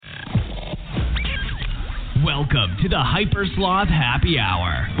Welcome to the Hyper Sloth Happy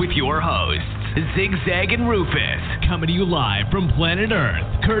Hour with your hosts, Zigzag and Rufus, coming to you live from planet Earth,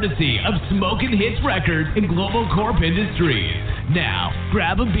 courtesy of Smokin' Hits Records and Global Corp Industries. Now,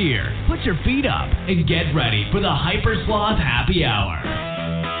 grab a beer, put your feet up, and get ready for the Hyper Sloth Happy Hour.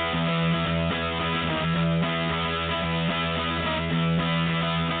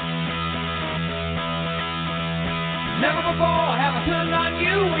 Never before have I turned on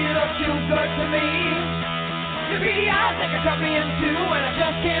you, you look too good to me. Maybe I think I cut me in two, and I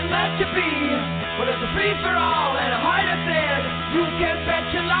just can't let you be. But it's a free for all, and a heart that says you can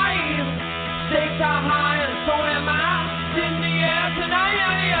bet your life. Stakes are high, and so am I. In the air tonight.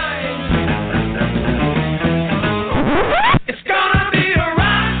 It's gonna be a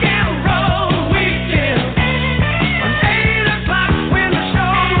rock and roll weekend. On 8 o'clock when the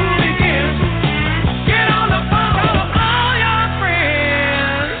show begins. Get on the phone, call all your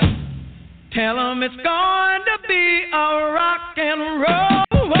friends. Tell them it's going to be a rock and roll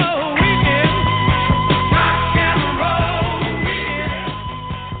weekend. Rock and roll weekend.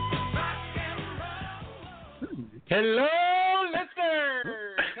 Rock and roll. Hello,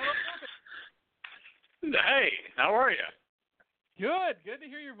 listeners. Hey, how are you? Good to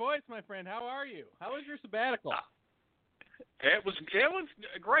hear your voice, my friend. How are you? How was your sabbatical? It was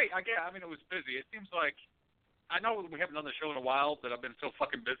great. I mean, it was busy. It seems like, I know we haven't done the show in a while, but I've been so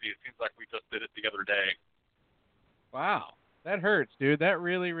fucking busy. It seems like we just did it the other day. Wow, that hurts, dude. That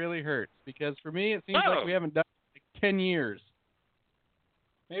really, really hurts. Because for me, it seems like we haven't done it in like 10 years.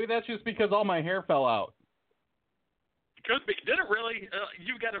 Maybe that's just because all my hair fell out. Could be. Did it really?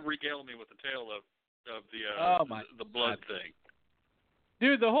 You got to regale me with the tale of the blood thing.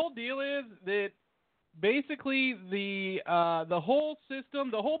 Dude, the whole deal is that basically the whole system,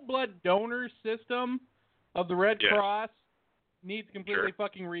 the whole blood donor system of the Red Cross needs completely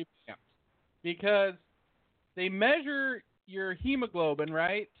fucking revamped. Because they measure your hemoglobin,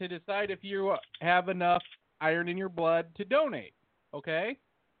 right, to decide if you have enough iron in your blood to donate, okay?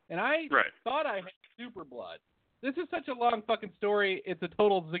 And I thought I had super blood. This is such a long fucking story, it's a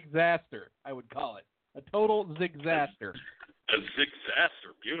total zigzaster, I would call it. A total zigzaster. A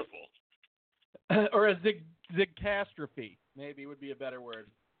zigzaster, beautiful. Or a zigcastrophe, maybe would be a better word.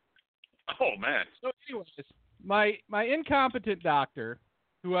 Oh, man. So anyways, my incompetent doctor,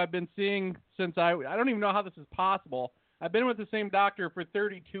 who I've been seeing since I don't even know how this is possible. I've been with the same doctor for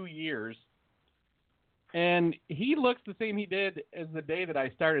 32 years, and he looks the same he did as the day that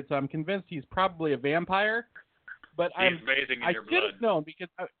I started, so I'm convinced he's probably a vampire. But he's bathing in your blood. I should have known, because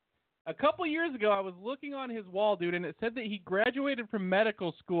a couple years ago I was looking on his wall, dude, and it said that he graduated from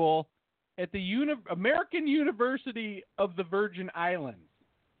medical school at the American University of the Virgin Islands.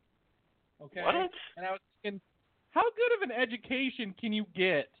 Okay? What? And I was thinking, how good of an education can you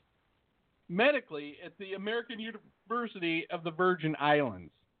get medically at the American University of the Virgin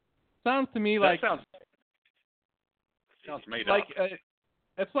Islands? Sounds to me like sounds made up.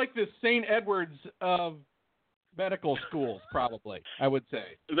 It's like the St. Edward's of medical schools, probably. I would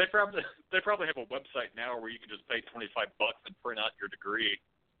say they probably have a website now where you can just pay $25 and print out your degree.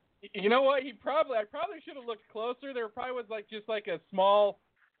 You know what? I probably should have looked closer. There probably was just a small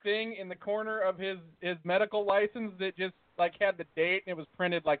thing in the corner of his medical license that just had the date, and it was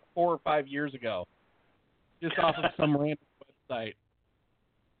printed 4 or 5 years ago, just off of some random website.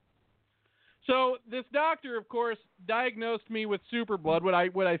 So this doctor, of course, diagnosed me with superblood. What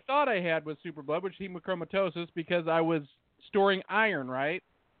I thought I had was superblood, which is hemochromatosis, because I was storing iron, right?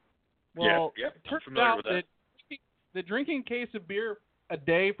 Well, it turns out that the drinking a case of beer a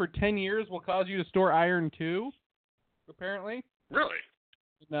day for 10 years will cause you to store iron too, apparently. Really?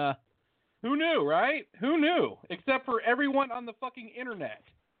 Who knew, right? Who knew? Except for everyone on the fucking internet,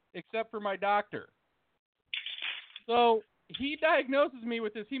 except for my doctor. So he diagnoses me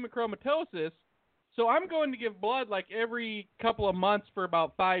with this hemochromatosis, so I'm going to give blood every couple of months for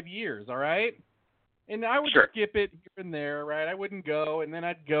about 5 years, all right? And I would skip it here and there, right? I wouldn't go, and then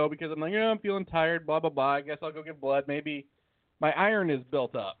I'd go because I'm like, I'm feeling tired, blah, blah, blah. I guess I'll go give blood. Maybe my iron is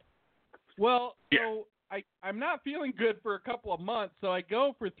built up. Well, so I'm not feeling good for a couple of months, so I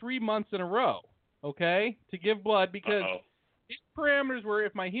go for 3 months in a row, okay, to give blood because his parameters were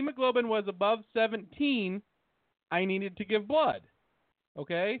if my hemoglobin was above 17, I needed to give blood,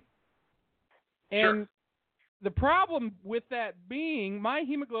 okay? And the problem with that being my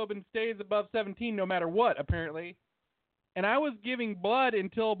hemoglobin stays above 17 no matter what, apparently, and I was giving blood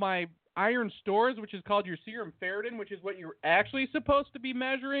until my iron stores, which is called your serum ferritin, which is what you're actually supposed to be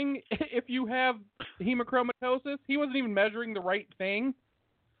measuring if you have hemochromatosis. He wasn't even measuring the right thing.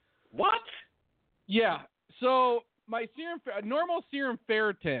 What? Yeah. So my normal serum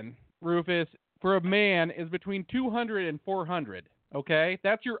ferritin, Rufus, for a man is between 200 and 400. Okay,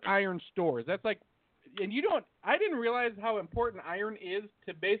 that's your iron stores. That's like, and I didn't realize how important iron is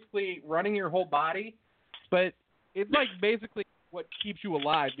to basically running your whole body, but it's like basically what keeps you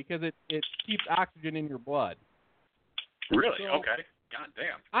alive because it keeps oxygen in your blood. Really? So, okay. God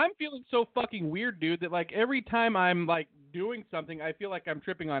damn. I'm feeling so fucking weird, dude, that like every time I'm like doing something, I feel like I'm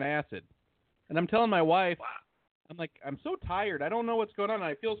tripping on acid. And I'm telling my wife, Wow. I'm like, I'm so tired. I don't know what's going on.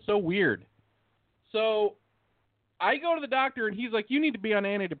 I feel so weird. So I go to the doctor, and he's like, you need to be on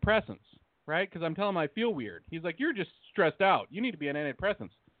antidepressants, right? Because I'm telling him I feel weird. He's like, you're just stressed out. You need to be on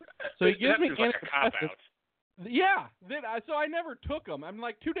antidepressants. So he gives me like a cop-out. Yeah. So I never took them. I'm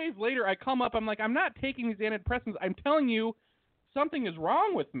like, 2 days later, I come up. I'm like, I'm not taking these antidepressants. I'm telling you something is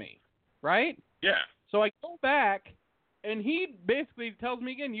wrong with me, right? Yeah. So I go back, and he basically tells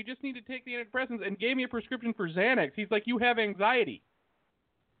me again, you just need to take the antidepressants, and gave me a prescription for Xanax. He's like, you have anxiety.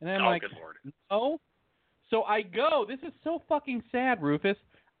 And I'm like, good Lord. no. So I go, this is so fucking sad, Rufus.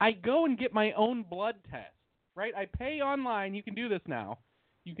 I go and get my own blood test, right? I pay online. You can do this now.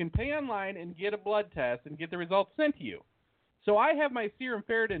 You can pay online and get a blood test and get the results sent to you. So I have my serum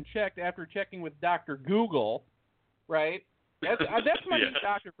ferritin checked after checking with Dr. Google, right? That's my new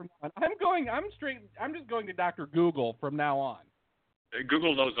doctor from now on. I'm just going to Dr. Google from now on.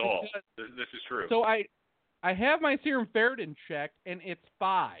 Google knows all. This is true. So I have my serum ferritin checked, and it's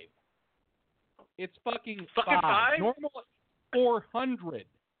 5. It's fucking 5. Normal 400.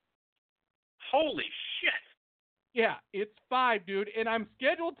 Holy shit. Yeah, it's 5, dude, and I'm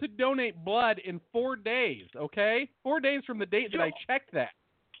scheduled to donate blood in 4 days, okay? 4 days from the date that I checked that.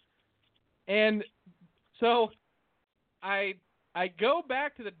 And so I go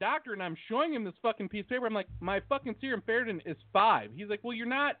back to the doctor, and I'm showing him this fucking piece of paper. I'm like, my fucking serum ferritin is 5. He's like, well, you're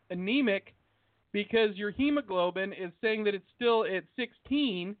not anemic because your hemoglobin is saying that it's still at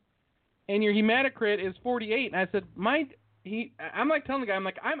 16, and your hematocrit is 48. And I said, I'm like telling the guy,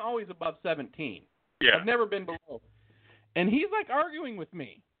 I'm always above 17. Yeah. I've never been below. And he's like arguing with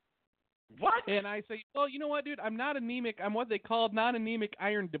me. What? And I say, well, you know what, dude? I'm not anemic. I'm what they call non-anemic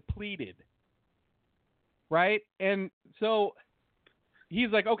iron depleted. Right? And so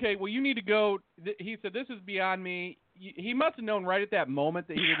he's like, okay, well, you need to go. He said, this is beyond me. He must have known right at that moment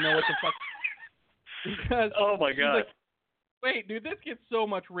that he didn't know what the fuck. Because oh, my God. Like, wait, dude, this gets so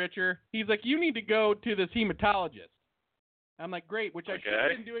much richer. He's like, you need to go to this hematologist. I'm like, great, which I should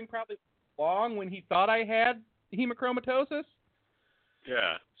have been doing probably long when he thought I had hemochromatosis.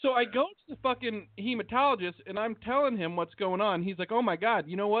 Yeah. So I go to the fucking hematologist, and I'm telling him what's going on. He's like, oh, my God,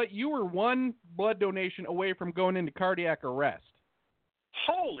 you know what? You were 1 blood donation away from going into cardiac arrest.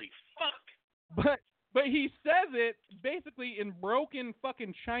 Holy fuck. But he says it basically in broken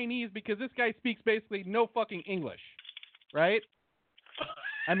fucking Chinese because this guy speaks basically no fucking English, right?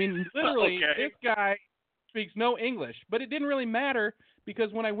 I mean, literally, This guy speaks no English. But it didn't really matter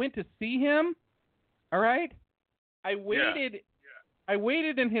because when I went to see him, all right, I waited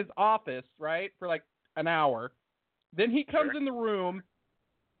in his office, right, for like an hour. Then he comes in the room,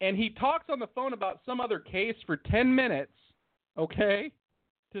 and he talks on the phone about some other case for 10 minutes, okay,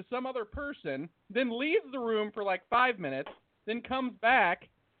 to some other person, then leaves the room for like 5 minutes, then comes back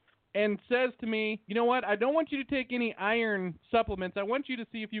and says to me, you know what, I don't want you to take any iron supplements. I want you to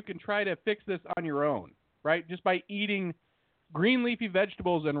see if you can try to fix this on your own, right, just by eating green leafy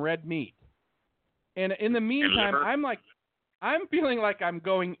vegetables and red meat. And in the meantime, I'm feeling like I'm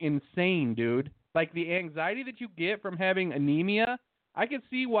going insane, dude. Like the anxiety that you get from having anemia, I can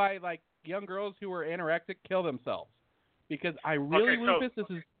see why like young girls who are anorexic kill themselves. Because I really, Rufus, this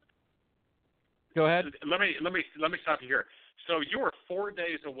is. Go ahead. Let me stop you here. So you were 4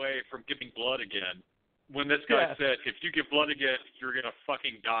 days away from giving blood again when this guy said, if you give blood again, you're gonna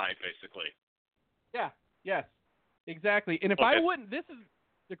fucking die, basically. Yeah. Yes. Exactly. And if I wouldn't,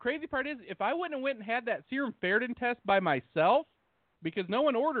 the crazy part is, if I wouldn't have went and had that serum ferritin test by myself, because no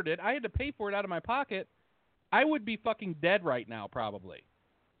one ordered it, I had to pay for it out of my pocket, I would be fucking dead right now, probably.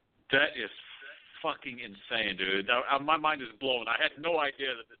 That is fucking insane, dude. Now, my mind is blown. I had no idea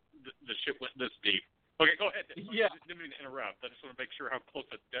that the shit went this deep. Okay, go ahead. Yeah. I didn't mean to interrupt. I just want to make sure how close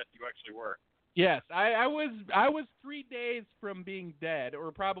to death you actually were. Yes, I was 3 days from being dead,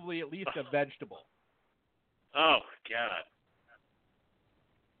 or probably at least a vegetable. Oh, God.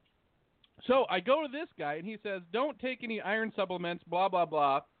 So I go to this guy, and he says, don't take any iron supplements, blah, blah,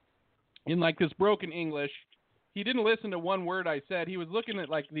 blah, in like this broken English. He didn't listen to one word I said. He was looking at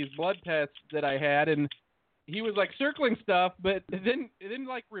like these blood tests that I had, and he was like circling stuff, but then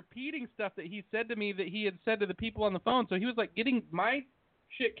like repeating stuff that he said to me that he had said to the people on the phone. So he was like getting my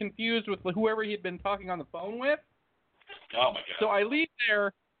shit confused with whoever he had been talking on the phone with. Oh, my God. So I leave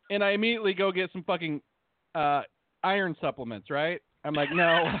there, And I immediately go get some fucking iron supplements, right? I'm like, no,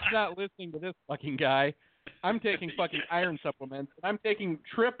 I'm not listening to this fucking guy. I'm taking fucking iron supplements. I'm taking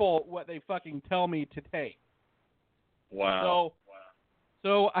triple what they fucking tell me to take. Wow.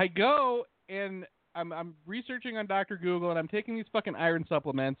 So I go and I'm researching on Dr. Google and I'm taking these fucking iron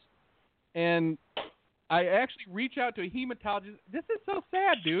supplements and I actually reach out to a hematologist. This is so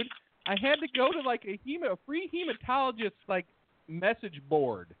sad, dude. I had to go to like a free hematologist like message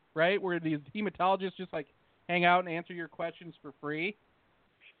board, right, where these hematologists just like hang out and answer your questions for free.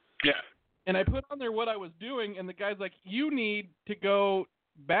 Yeah. And I put on there what I was doing, and the guy's like, you need to go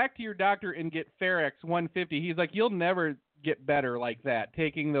back to your doctor and get Ferrex 150. He's like, you'll never get better like that,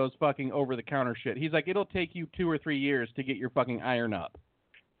 taking those fucking over-the-counter shit. He's like, it'll take you 2 or 3 years to get your fucking iron up.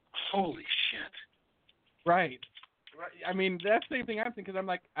 Holy shit. Right. I mean, that's the same thing I'm thinking, because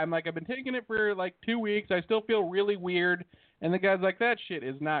I'm like, I've been taking it for like 2 weeks. I still feel really weird. And the guy's like, that shit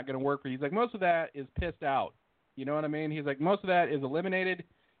is not going to work for you. He's like, most of that is pissed out. You know what I mean? He's like, most of that is eliminated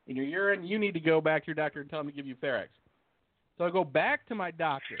in your urine. You need to go back to your doctor and tell him to give you Ferrex. So I go back to my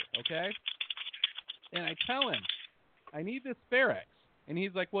doctor, okay? And I tell him, I need this Ferrex. And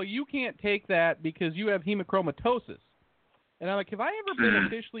he's like, well, you can't take that because you have hemochromatosis. And I'm like, have I ever been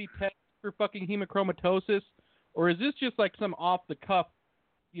officially tested for fucking hemochromatosis? Or is this just like some off-the-cuff,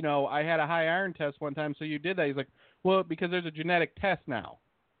 you know, I had a high iron test one time, so you did that. He's like, well, because there's a genetic test now.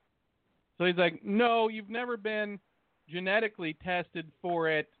 So he's like, no, you've never been genetically tested for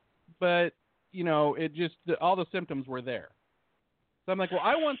it, but, you know, it just, all the symptoms were there. So I'm like, well,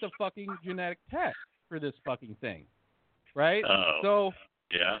 I want the fucking genetic test for this fucking thing, right? Oh. So,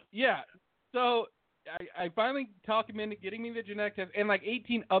 yeah. So I finally talk him into getting me the genetic test and like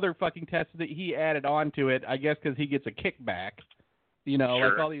 18 other fucking tests that he added on to it, I guess because he gets a kickback, you know, sure.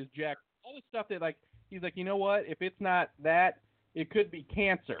 like all this stuff that like, he's like, you know what, if it's not that, it could be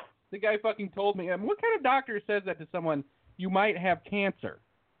cancer. The guy fucking told me, what kind of doctor says that to someone, you might have cancer?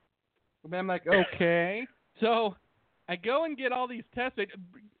 And I'm like, okay. So I go and get all these tests.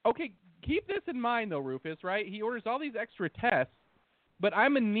 Okay, keep this in mind, though, Rufus, right? He orders all these extra tests, but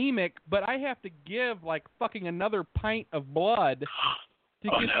I'm anemic, but I have to give, like, fucking another pint of blood to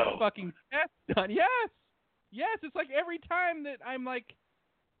get the fucking test done. Yes, it's like every time that I'm, like,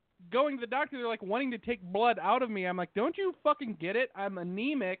 going to the doctor, they're, like, wanting to take blood out of me. I'm like, don't you fucking get it? I'm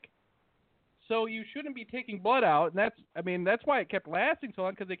anemic, so you shouldn't be taking blood out. And that's why it kept lasting so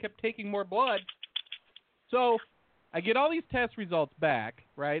long, because they kept taking more blood. So I get all these test results back,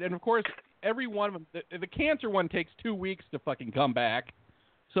 right? And, of course, every one of them, the cancer one takes 2 weeks to fucking come back.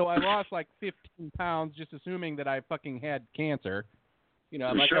 So I lost like 15 pounds just assuming that I fucking had cancer. You know,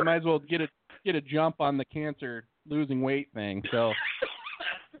 I'm like, I might as well get a jump on the cancer losing weight thing. So,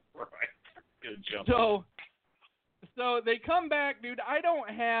 right. Good jump. So they come back, dude. I don't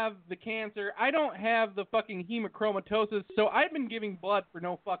have the cancer. I don't have the fucking hemochromatosis. So I've been giving blood for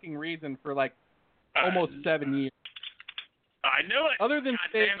no fucking reason for like almost 7 years. I knew it. Other than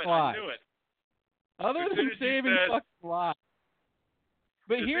saving lives. I knew it. Other than saving fucking lives.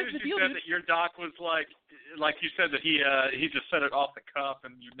 But here's the deal. As soon as you said that your doc was like you said that he just said it off the cuff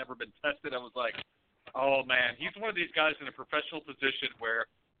and you've never been tested, I was like, oh man, he's one of these guys in a professional position where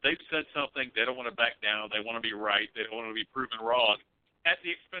they've said something, they don't want to back down, they want to be right, they don't want to be proven wrong at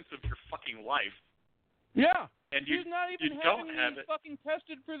the expense of your fucking life. Yeah. And he's not even having me fucking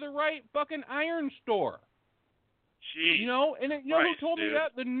tested for the right fucking iron store. Jeez. You know, and you know who told me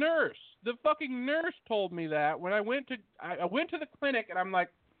that? The nurse. The fucking nurse told me that when I went to the clinic, and I'm like,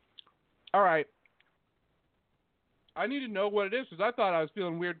 all right, I need to know what it is because I thought I was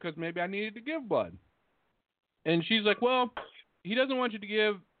feeling weird because maybe I needed to give blood. And she's like, well, he doesn't want you to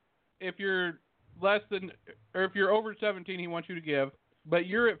give if you're less than or if you're over 17. He wants you to give, but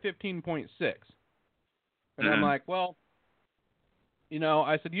you're at 15.6. And I'm like, well, you know,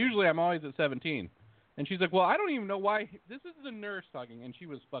 I said usually I'm always at 17. And she's like, well, I don't even know why. This is the nurse talking, and she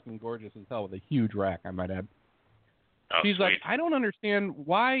was fucking gorgeous as hell with a huge rack, I might add. She's like, I don't understand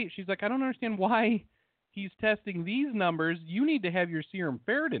why. She's like, I don't understand why he's testing these numbers. You need to have your serum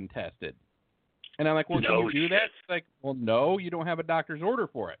ferritin tested. And I'm like, well, can you do that? She's like, well, no, you don't have a doctor's order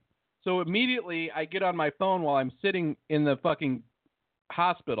for it. So immediately I get on my phone while I'm sitting in the fucking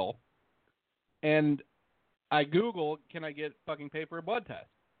hospital, and I Google, can I get fucking pay for a blood test?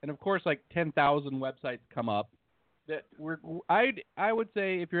 And, of course, like 10,000 websites come up. That I would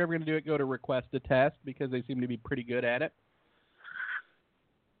say if you're ever going to do it, go to Request a Test because they seem to be pretty good at it.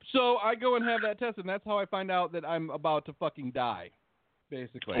 So I go and have that test, and that's how I find out that I'm about to fucking die,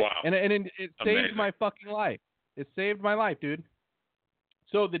 basically. Wow. And it saved my fucking life. It saved my life, dude.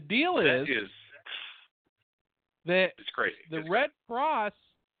 So the deal is that it's crazy. the Red Cross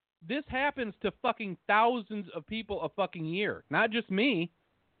this happens to fucking thousands of people a fucking year, not just me.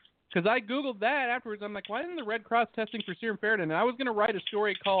 Because I Googled that afterwards. I'm like, why isn't the Red Cross testing for serum ferritin? And I was going to write a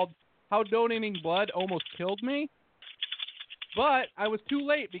story called How Donating Blood Almost Killed Me. But I was too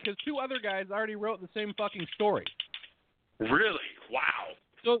late because 2 other guys already wrote the same fucking story. Really? Wow.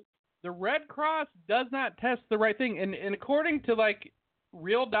 So the Red Cross does not test the right thing. And according to, like,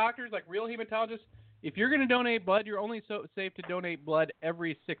 real doctors, like real hematologists, if you're going to donate blood, you're only safe to donate blood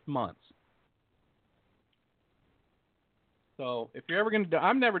every 6 months. So if you're ever going to,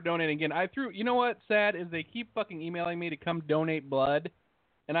 I'm never donating again. You know what's sad is they keep fucking emailing me to come donate blood,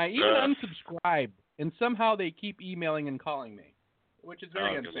 and I even unsubscribed, and somehow they keep emailing and calling me, which is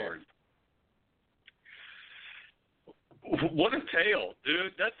very unfair. Lord. What a tale,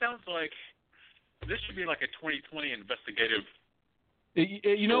 dude. That sounds like this should be like a 2020 investigative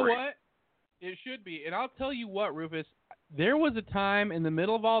You know story. what? It should be. And I'll tell you what, Rufus, there was a time in the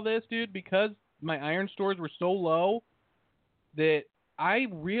middle of all this, dude, because my iron stores were so low, that I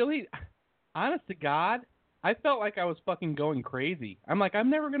really, honest to God, I felt like I was fucking going crazy. I'm like, I'm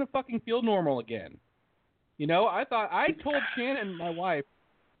never going to fucking feel normal again. You know, I told Shannon, my wife,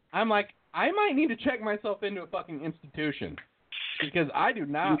 I'm like, I might need to check myself into a fucking institution because I do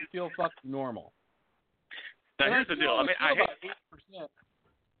not feel fucking normal. Now, And here's the deal. I mean, I about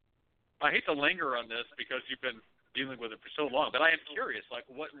 8%. hate to linger on this because you've been dealing with it for so long, but I am curious, like,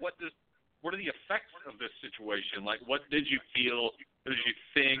 what are the effects of this situation? Like, what did you feel? What did you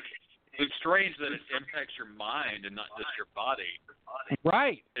think? It's strange that it impacts your mind and not just your body.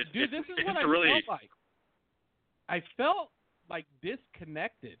 Right. Dude, this is what I really felt like. I felt like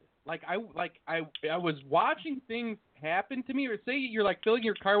disconnected. Like I was watching things happen to me, or say you're like filling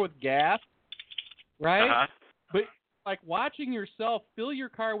your car with gas, right? Uh-huh. But like watching yourself fill your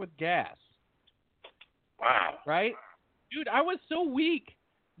car with gas. Wow. Right? Dude, I was so weak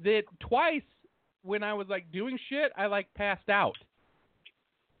that twice when I was like doing shit, I like passed out.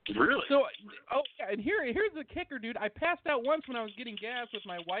 Really? So, and here's the kicker, dude. I passed out once when I was getting gas with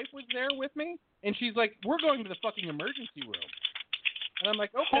my wife was there with me, and she's like, "We're going to the fucking emergency room." And I'm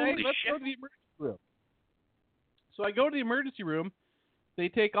like, "Okay, Holy let's shit. go to the emergency room." So I go to the emergency room. They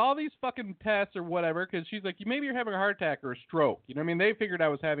take all these fucking tests or whatever, because she's like, "Maybe you're having a heart attack or a stroke." You know what I mean? They figured I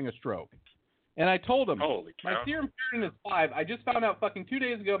was having a stroke. And I told them, Holy cow. my serum ferritin is 5. I just found out fucking 2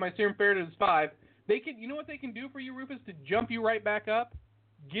 days ago my serum ferritin is 5. You know what they can do for you, Rufus, to jump you right back up?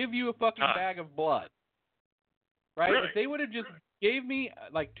 Give you a fucking bag of blood. Right? Really? If they would have just gave me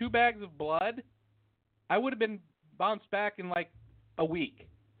like 2 bags of blood, I would have been bounced back in like a week.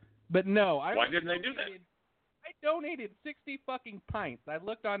 But no. Why didn't they do that? I donated 60 fucking pints. I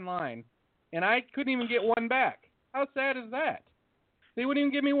looked online, and I couldn't even get one back. How sad is that? They wouldn't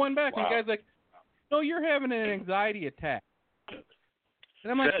even give me one back. Wow. And the guy's like, "No, you're having an anxiety attack."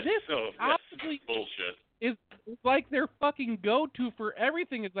 And I'm like, That's this that's obviously bullshit. is like their fucking go-to for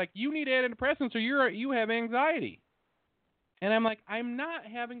everything. It's like, you need antidepressants or you have anxiety. And I'm like, I'm not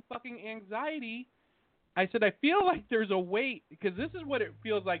having fucking anxiety. I said, I feel like there's a weight, because this is what it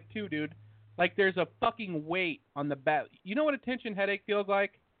feels like too, dude. Like there's a fucking weight on the back. You know what a tension headache feels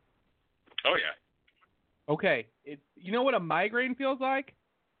like? Oh, yeah. Okay. You know what a migraine feels like?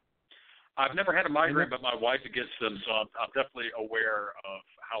 I've never had a migraine, but my wife gets them, so I'm definitely aware of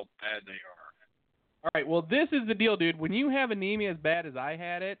how bad they are. All right, well, this is the deal, dude. When you have anemia as bad as I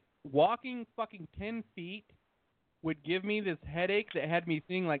had it, walking fucking 10 feet would give me this headache that had me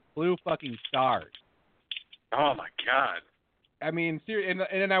seeing like blue fucking stars. Oh, my God. I mean, seriously,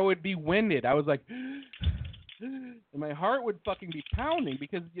 and I would be winded. I was like, and my heart would fucking be pounding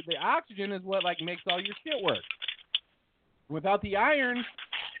because the oxygen is what like makes all your shit work. Without the iron,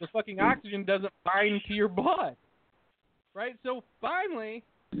 the fucking oxygen doesn't bind to your blood. Right? So finally,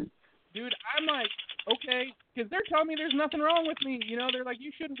 dude, I'm like, okay, because they're telling me there's nothing wrong with me. You know, they're like,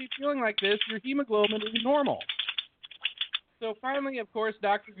 you shouldn't be feeling like this. Your hemoglobin is normal. So finally, of course,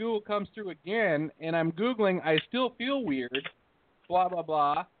 Dr. Google comes through again, and I'm Googling, I still feel weird, blah, blah,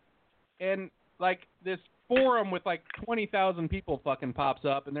 blah. And, like, this forum with, like, 20,000 people fucking pops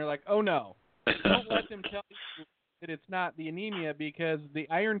up, and they're like, oh, no. Don't let them tell you that it's not the anemia, because the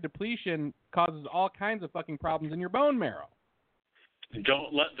iron depletion causes all kinds of fucking problems in your bone marrow.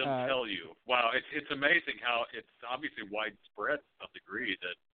 Don't let them tell you. Wow, it's amazing how it's obviously widespread to some degree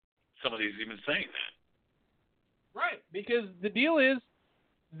that some of these even saying that. Right, because the deal is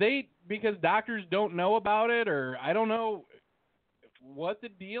because doctors don't know about it, or I don't know what the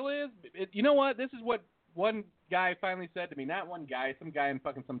deal is. You know what? This is what one guy finally said to me. Not one guy, some guy in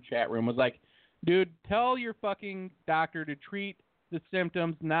fucking some chat room was like, dude, tell your fucking doctor to treat the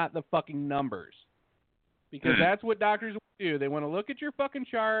symptoms, not the fucking numbers. because that's what doctors do. They want to look at your fucking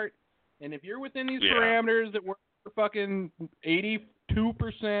chart, and if you're within these parameters that work for fucking 82%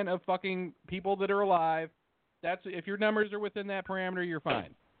 of fucking people that are alive, if your numbers are within that parameter, you're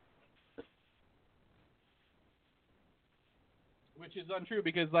fine. Which is untrue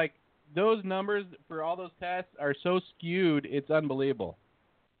because, like, those numbers for all those tests are so skewed, it's unbelievable.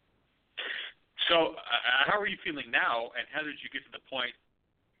 So, how are you feeling now, and how did you get to the point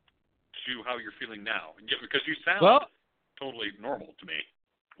to how you're feeling now? Because you sound totally normal to me,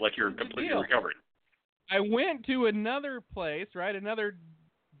 like you're completely recovered. I went to another place, right, another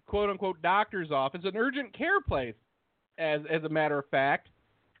quote-unquote doctor's office, an urgent care place, as a matter of fact,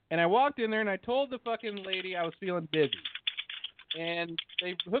 and I walked in there, and I told the fucking lady I was feeling busy. And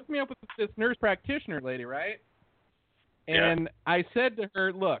they hooked me up with this nurse practitioner lady, right? And I said to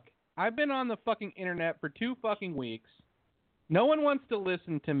her, look, I've been on the fucking internet for 2 fucking weeks. No one wants to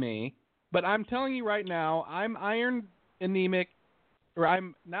listen to me, but I'm telling you right now, I'm iron anemic, or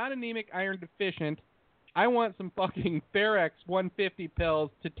I'm not anemic, iron deficient. I want some fucking Ferrex 150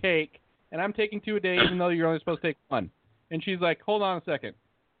 pills to take, and I'm taking 2 a day even though you're only supposed to take 1. And she's like, hold on a second.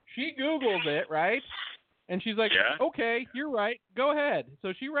 She Googles it, right? And she's like, okay, you're right. Go ahead.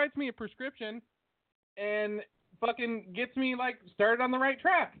 So she writes me a prescription and fucking gets me, like, started on the right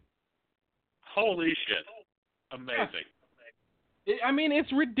track. Holy shit. Amazing. I mean, it's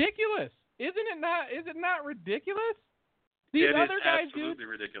ridiculous. Isn't it not? Is it not ridiculous? These other guys, absolutely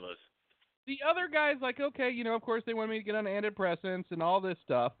ridiculous. The other guys, like, okay, you know, of course they want me to get on antidepressants and all this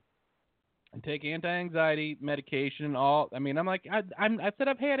stuff and take anti-anxiety medication and all. I mean, I'm like, I said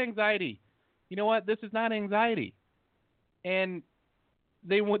I've had anxiety. You know what? This is not anxiety. And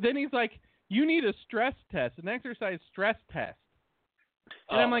then he's like, you need a stress test, an exercise stress test.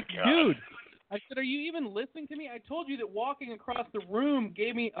 And I'm like, dude, I said, are you even listening to me? I told you that walking across the room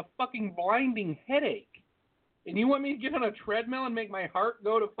gave me a fucking blinding headache. And you want me to get on a treadmill and make my heart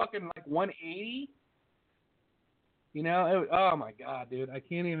go to fucking like 180? You know, oh my God, dude. I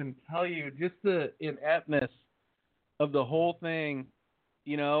can't even tell you just the ineptness of the whole thing.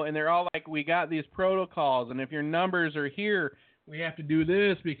 You know, and they're all like, we got these protocols, and if your numbers are here, we have to do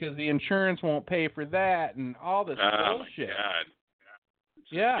this because the insurance won't pay for that, and all this bullshit. Oh, my God. It's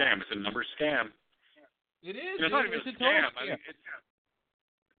a scam. It's a number scam. It is. It's not even a scam. I mean,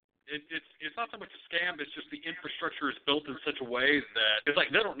 it's not so much a scam. It's just the infrastructure is built in such a way that it's like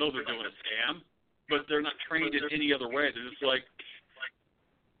they don't know they're doing a scam, but they're not trained in any other way. They're just like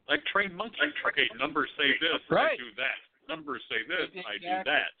trained monkeys. Okay, numbers say this, I do that. Numbers say this, I do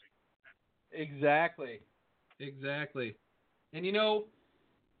that. Exactly. And you know,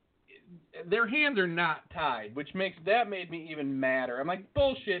 their hands are not tied, which made me even madder. I'm like,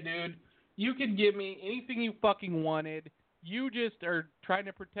 bullshit, dude. You can give me anything you fucking wanted. You just are trying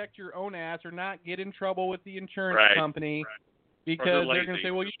to protect your own ass or not get in trouble with the insurance company because they're going to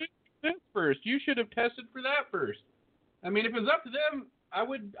say, well, you should do this first. You should have tested for that first. I mean, if it was up to them, I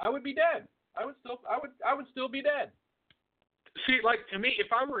would be dead. I would still be dead. See, like, to me, if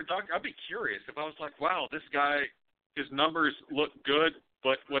I were a doctor, I'd be curious. If I was like, wow, this guy, his numbers look good,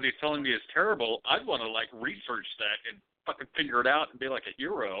 but what he's telling me is terrible, I'd want to, like, research that and fucking figure it out and be like a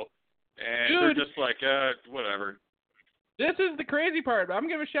hero. And they're just like, whatever. This is the crazy part. I'm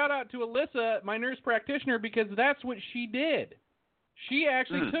giving a shout-out to Alyssa, my nurse practitioner, because that's what she did. She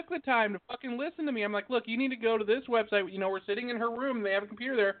actually took the time to fucking listen to me. I'm like, look, you need to go to this website. You know, we're sitting in her room, and they have a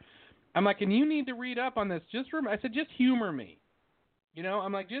computer there. I'm like, and you need to read up on this. I said, just humor me. You know,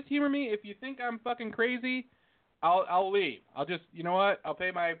 I'm like, just humor me. If you think I'm fucking crazy, I'll leave. I'll just, you know what? I'll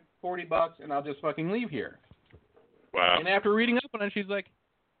pay my $40 and I'll just fucking leave here. Wow. And after reading up on it, she's like,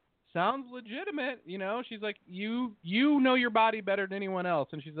 sounds legitimate. You know, she's like, you know your body better than anyone else.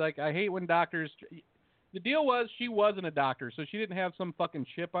 And she's like, I hate when doctors. The deal was she wasn't a doctor, so she didn't have some fucking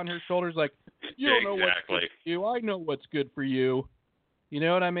chip on her shoulders like, you don't know what's good for you. I know what's good for you. You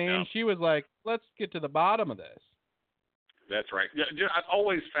know what I mean? No. She was like, let's get to the bottom of this. That's right. I've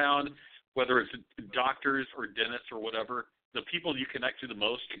always found, whether it's doctors or dentists or whatever, the people you connect to the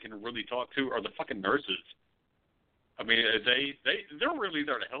most and can really talk to are the fucking nurses. I mean, they're really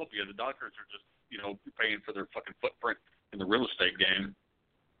there to help you. The doctors are just, you know, paying for their fucking footprint in the real estate game.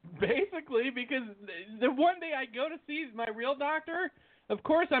 Basically, because the one day I go to see my real doctor, of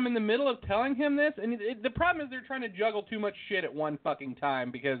course I'm in the middle of telling him this, and the problem is they're trying to juggle too much shit at one fucking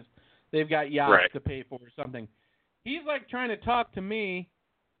time because they've got yachts to pay for or something. He's like trying to talk to me,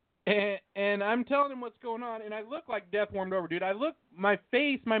 and I'm telling him what's going on, and I look like death warmed over, dude. My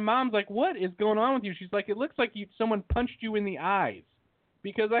face, my mom's like, what is going on with you? She's like, it looks like someone punched you in the eyes.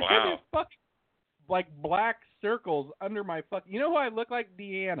 Because I have these fucking, like, black circles under my fucking, you know who I look like?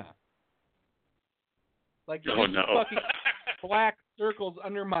 Deanna. Like, Oh, these no. fucking black circles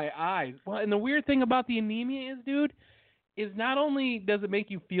under my eyes. Well, and the weird thing about the anemia is, dude, is not only does it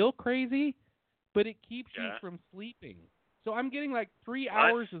make you feel crazy, but it keeps you from sleeping. So I'm getting like 3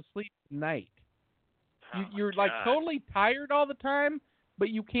 hours of sleep a night. You're like totally tired all the time, but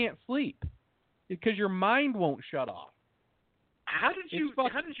you can't sleep because your mind won't shut off. How did you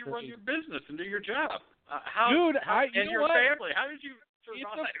run your business and do your job? Dude, and your family? How did you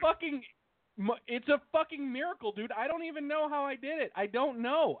survive? It's a fucking miracle, dude. I don't even know how I did it. I don't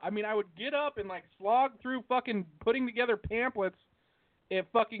know. I mean, I would get up and like slog through fucking putting together pamphlets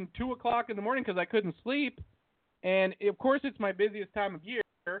at fucking 2 o'clock in the morning because I couldn't sleep. And of course, it's my busiest time of year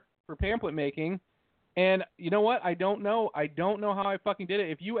for pamphlet making. And you know what? I don't know. I don't know how I fucking did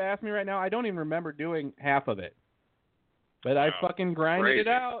it. If you ask me right now, I don't even remember doing half of it. But I fucking grinded it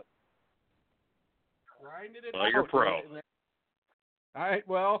out. Well, you're pro.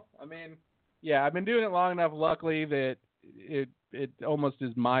 I've been doing it long enough, luckily, that it almost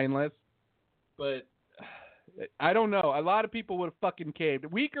is mindless. But I don't know. A lot of people would have fucking caved. A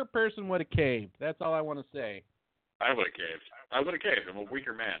weaker person would have caved. That's all I want to say. I would have caved. I'm a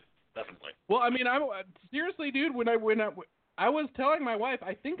weaker man, definitely. Well, I mean, seriously, dude. When I was telling my wife,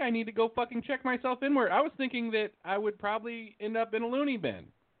 I think I need to go fucking check myself inward. I was thinking that I would probably end up in a loony bin.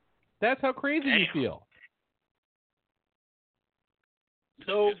 That's how crazy you feel.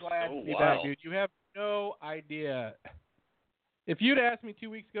 So glad to be back, dude. You have no idea. If you'd asked me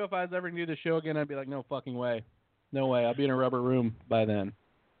 2 weeks ago if I was ever going to do the show again, I'd be like, no fucking way. No way. I'll be in a rubber room by then.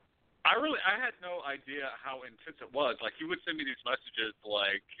 I had no idea how intense it was. Like, you would send me these messages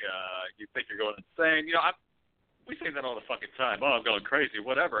like, you think you're going insane. You know, we say that all the fucking time. Oh, I'm going crazy,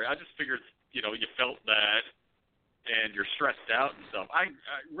 whatever. I just figured, you felt bad and you're stressed out and stuff. I'm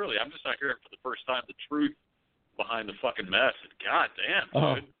just not hearing for the first time the truth behind the fucking mess. God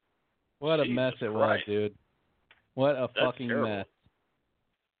damn, dude. What a mess it was, dude. What a fucking mess.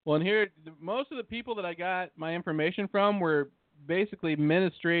 Well, and here, most of the people that I got my information from were basically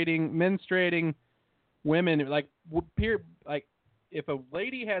menstruating women. Like if a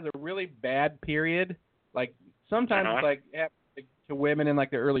lady has a really bad period, like sometimes it's like to women in like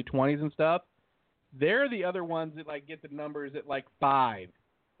their early 20s and stuff, they're the other ones that like get the numbers at like 5,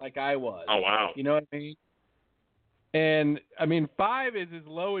 like I was. Oh, wow. You know what I mean? And, I mean, 5 is as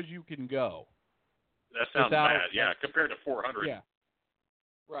low as you can go. That sounds bad, yeah, compared to 400. Yeah.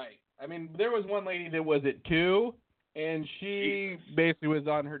 Right. I mean, there was one lady that was at 2, and she basically was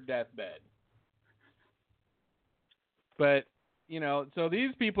on her deathbed. But, so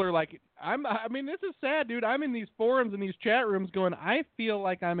these people are like, this is sad, dude. I'm in these forums and these chat rooms going, I feel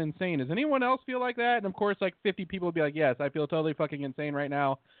like I'm insane. Does anyone else feel like that? And, of course, like 50 people would be like, yes, I feel totally fucking insane right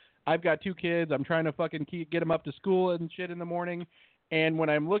now. I've got 2 kids. I'm trying to fucking get them up to school and shit in the morning. And when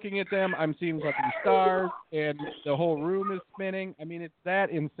I'm looking at them, I'm seeing fucking stars, and the whole room is spinning. I mean, it's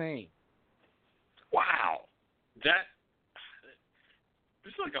that insane. Wow. This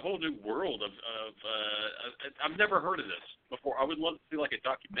is like a whole new world of I've never heard of this before. I would love to see like a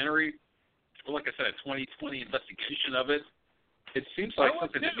documentary, or like I said, a 2020 investigation of it. It seems like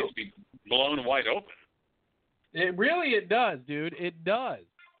something that needs to be blown wide open. It does, dude. It does.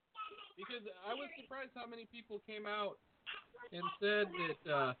 Because I was surprised how many people came out and said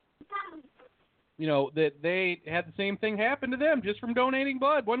that, that they had the same thing happen to them just from donating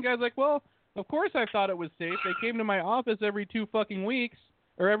blood. One guy's like, well, of course I thought it was safe. They came to my office every 2 fucking weeks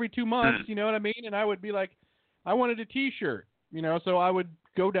or every 2 months, you know what I mean? And I would be like, I wanted a T-shirt, so I would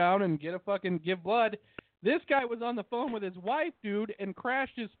go down and give blood. This guy was on the phone with his wife, dude, and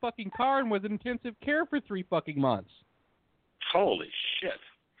crashed his fucking car and was in intensive care for 3 fucking months. Holy shit.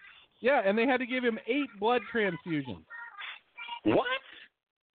 Yeah, and they had to give him 8 blood transfusions. What?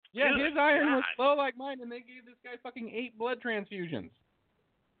 Yeah, his iron was low like mine, and they gave this guy fucking 8 blood transfusions.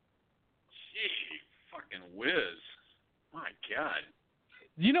 Gee, fucking whiz. My God.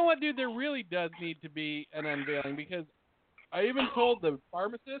 You know what, dude? There really does need to be an unveiling, because I even told the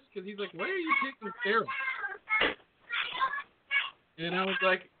pharmacist, because he's like, why are you taking steroids? And I was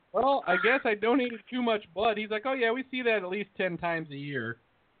like, well, I guess I donated too much blood. He's like, oh, yeah, we see that at least 10 times a year.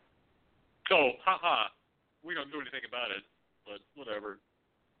 Oh, haha. We don't do anything about it, but whatever.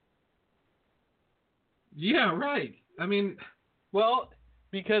 Yeah, right. I mean, well,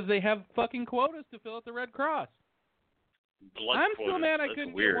 because they have fucking quotas to fill out the Red Cross. I'm still mad I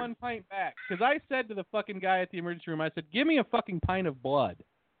couldn't get 1 pint back, because I said to the fucking guy at the emergency room, I said, give me a fucking pint of blood.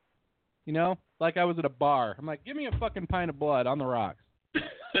 Like I was at a bar. I'm like, give me a fucking pint of blood on the rocks.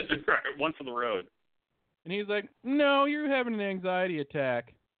 Right, one for the road. And he's like, no, you're having an anxiety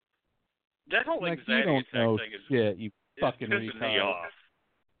attack. That whole like, anxiety you don't attack know thing is shit, you fucking pissing me retard. off.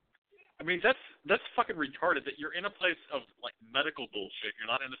 I mean, that's that's fucking retarded that you're in a place of, like, medical bullshit. You're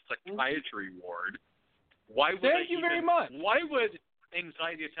not in a psychiatry ward. Why would Thank you very much. Why would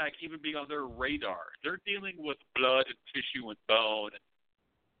anxiety attack even be on their radar? They're dealing with blood and tissue and bone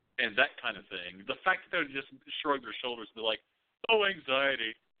and that kind of thing. The fact that they just shrug their shoulders and be like, oh,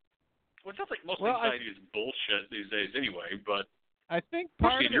 anxiety. Well, it sounds like most anxiety is bullshit these days anyway, but I think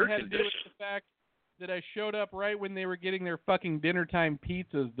part of your it had to do with the fact that I showed up right when they were getting their fucking dinner time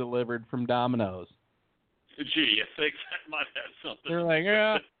pizzas delivered from Domino's. Gee, you think that might have something. They're like,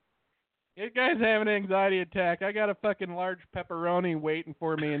 yeah, this guy's having an anxiety attack. I got a fucking large pepperoni waiting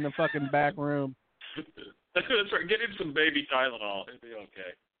for me in the fucking back room. That's right. Get him some baby Tylenol. It'll be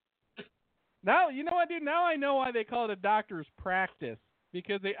okay. Now, you know what, dude? Now I know why they call it a doctor's practice.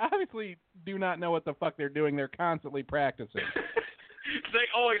 Because they obviously do not know what the fuck they're doing. They're constantly practicing. They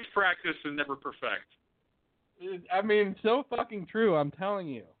always practice and never perfect. I mean, so fucking true, I'm telling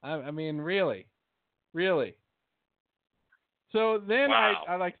you. I mean, really. Really. So then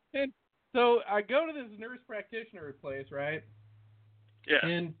wow. So I go to this nurse practitioner place, right? Yeah.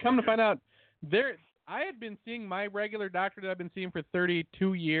 And come to find out, I had been seeing my regular doctor that I've been seeing for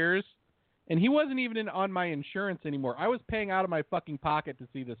 32 years, and he wasn't even on my insurance anymore. I was paying out of my fucking pocket to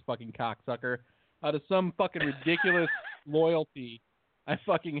see this fucking cocksucker out of some fucking ridiculous loyalty I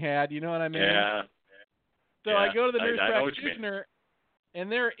fucking had. You know what I mean? Yeah. So I go to the nurse practitioner,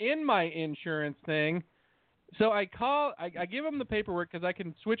 and they're in my insurance thing. So I give them the paperwork because I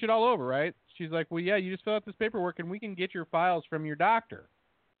can switch it all over, right? She's like, well, yeah, you just fill out this paperwork, and we can get your files from your doctor.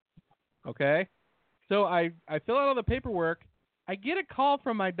 Okay? So I fill out all the paperwork. I get a call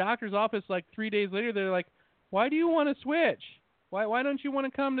from my doctor's office like 3 days later. They're like, why do you want to switch? Why don't you want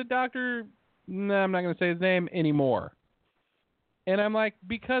to come to Dr. No, I'm not going to say his name anymore. And I'm like,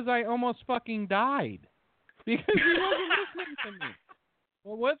 because I almost fucking died. Because he wasn't listening to me.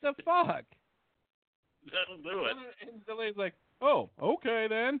 Well, what the fuck? That'll do it. And the lady's like, oh, okay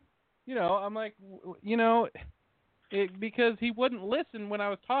then. You know, I'm like, because he wouldn't listen when I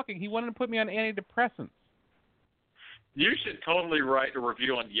was talking. He wanted to put me on antidepressants. You should totally write a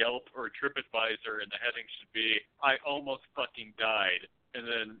review on Yelp or TripAdvisor, and the heading should be, I almost fucking died. And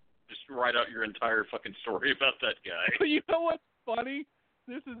then just write out your entire fucking story about that guy. But you know what's funny?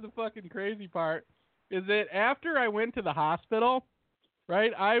 This is the fucking crazy part. Is that after I went to the hospital,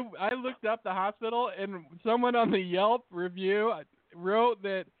 right, I looked up the hospital, and someone on the Yelp review wrote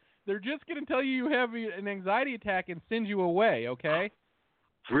that they're just going to tell you have an anxiety attack and send you away, okay?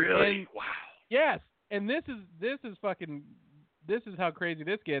 Really? And, wow. Yes. And this is how crazy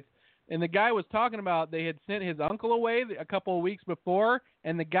this gets. And the guy was talking about they had sent his uncle away a couple of weeks before,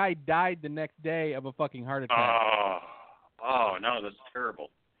 and the guy died the next day of a fucking heart attack. Oh no, that's terrible.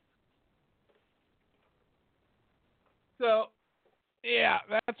 So, yeah,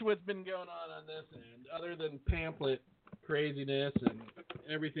 that's what's been going on this end, other than pamphlet craziness and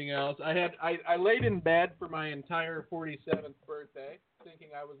everything else. I laid in bed for my entire 47th birthday, thinking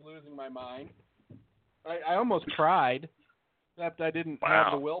I was losing my mind. I almost cried, except I didn't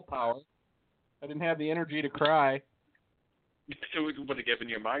have the willpower. I didn't have the energy to cry. So it would have given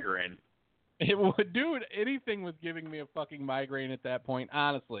you a migraine. It would, dude. Anything was giving me a fucking migraine at that point.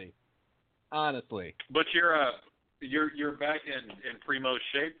 Honestly. But you're back in primo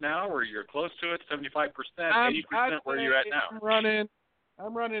shape now, or you're close to it, 75%, 80%. Where are you at now?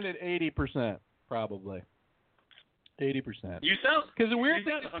 I'm running at 80%, probably. 80%. You sound. Because the weird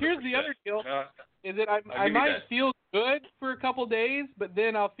thing. Here's the other deal. Is that I might feel good for a couple days, but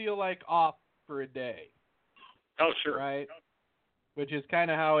then I'll feel like off for a day. Oh, sure. Right? Which is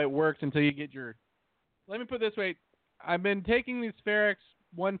kind of how it works until you get your... Let me put it this way. I've been taking these Ferrex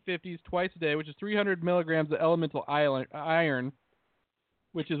 150s twice a day, which is 300 milligrams of elemental iron,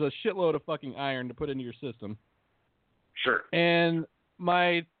 which is a shitload of fucking iron to put into your system. Sure. And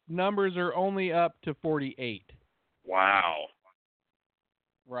my numbers are only up to 48. Wow.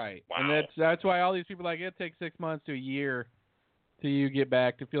 Right. Wow. And that's why all these people are like, it takes 6 months to a year till you get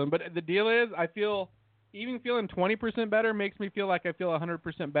back to feeling. But the deal is, I feel, even feeling 20% better makes me feel like I feel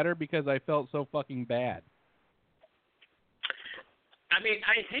 100% better because I felt so fucking bad. I mean,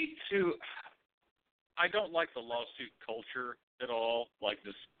 I don't like the lawsuit culture at all, like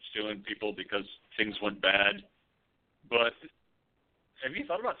just suing people because things went bad. But have you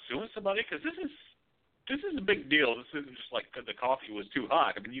thought about suing somebody? Because this is a big deal. This isn't just like the coffee was too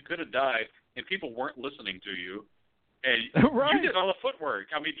hot. I mean, you could have died, and people weren't listening to you. And right. You did all the footwork.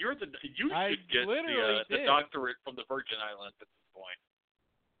 I mean, you should get the doctorate from the Virgin Islands at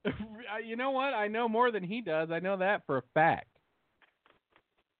this point. You know what? I know more than he does. I know that for a fact.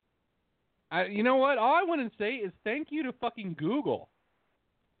 You know what? All I want to say is thank you to fucking Google.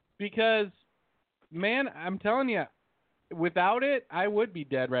 Because man, I'm telling you, without it, I would be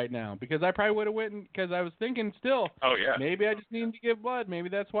dead right now because I probably would have went because I was thinking still. Oh yeah. Maybe I just need to give blood. Maybe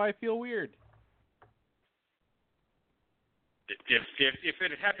that's why I feel weird. If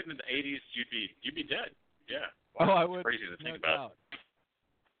it had happened in the 80s, you'd be dead. Yeah. Wow, I it's would. crazy to No think about. doubt.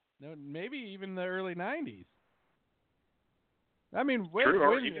 No, maybe even the early 90s. I mean,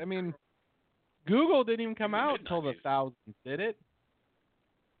 Google didn't even come out until the thousands, did it?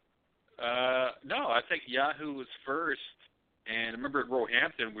 No, I think Yahoo was first. And I remember at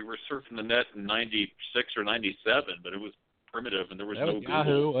Roehampton, we were surfing the net in 96 or 97, but it was primitive and there was no Google.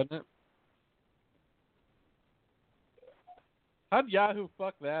 Yahoo, wasn't it? How'd Yahoo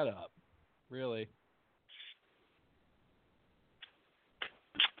fuck that up? Really?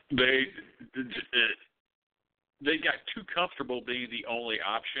 They got too comfortable being the only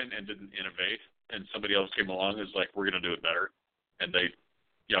option and didn't innovate. And somebody else came along and was like, we're going to do it better. And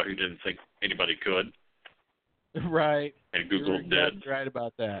Yahoo didn't think anybody could. Right. And Google did. Right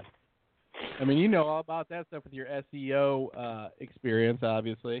about that. I mean, you know all about that stuff with your SEO experience,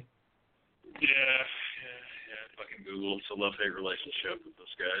 obviously. Yeah. Fucking Google. It's a love-hate relationship with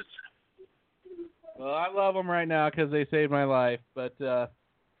those guys. Well, I love them right now because they saved my life, but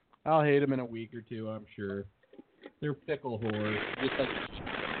I'll hate them in a week or two, I'm sure. They're fickle whores. Just like...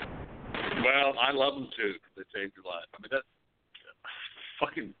 Well, I love them too because they saved your life. I mean, that's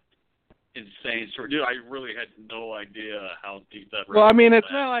fucking insane story. Dude, I really had no idea how deep that Well, I mean, it's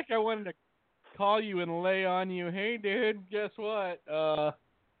not like I wanted to call you and lay on you, hey, dude, guess what?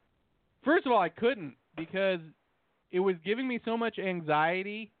 First of all, I couldn't because it was giving me so much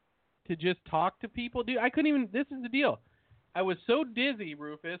anxiety to just talk to people. Dude, I couldn't even, this is the deal. I was so dizzy,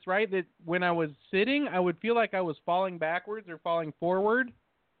 Rufus, right, that when I was sitting, I would feel like I was falling backwards or falling forward.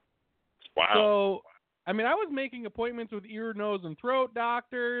 Wow. So, I mean, I was making appointments with ear, nose, and throat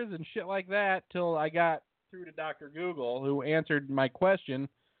doctors and shit like that till I got through to Dr. Google, who answered my question.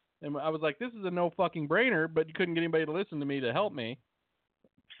 And I was like, this is a no fucking brainer, but you couldn't get anybody to listen to me to help me.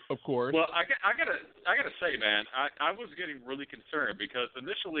 Of course. Well, I gotta say, man, I was getting really concerned because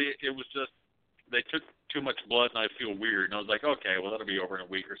initially it was just they took too much blood and I feel weird, and I was like, okay, well that'll be over in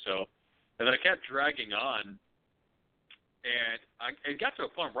a week or so, and then it kept dragging on, and it got to a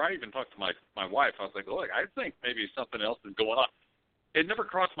point where I even talked to my wife. I was like, look, I think maybe something else is going on. It never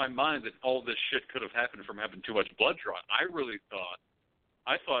crossed my mind that all this shit could have happened from having too much blood drawn.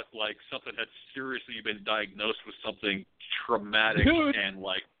 I thought like something had seriously been diagnosed with something traumatic and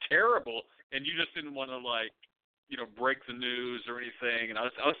like terrible, and you just didn't want to like, you know, break the news or anything. And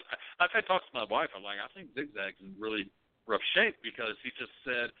I've had talks to my wife. I'm like, I think Zigzag's in really rough shape because he just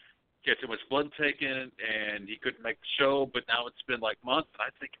said he had too much blood taken and he couldn't make the show, but now it's been like months. And I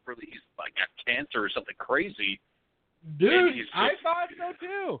think really he's like got cancer or something crazy. Dude, I thought so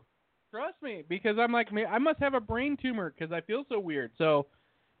too. Trust me, because I'm like, I must have a brain tumor because I feel so weird. So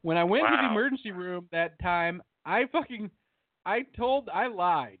when I went to the emergency room that time, I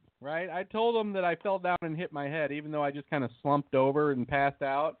lied, right? I told them that I fell down and hit my head, even though I just kind of slumped over and passed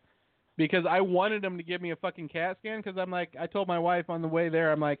out, because I wanted them to give me a fucking CAT scan. Because I'm like, I told my wife on the way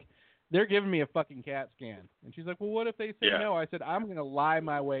there, I'm like, they're giving me a fucking CAT scan, and she's like, well, what if they say no? I said, I'm gonna lie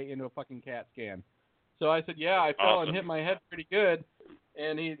my way into a fucking CAT scan. So I said, yeah, I fell and hit my head pretty good.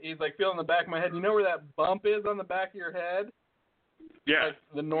 And he's like feeling the back of my head. You know where that bump is on the back of your head? Yeah. Like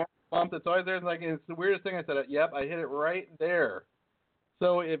the normal bump that's always there. It's like, it's the weirdest thing. I said, yep, I hit it right there.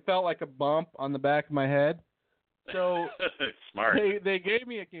 So it felt like a bump on the back of my head. So smart. They gave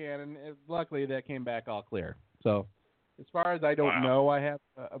me a can, and luckily that came back all clear. So as far as I don't know, I have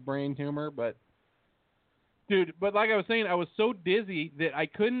a brain tumor. But, dude, like I was saying, I was so dizzy that I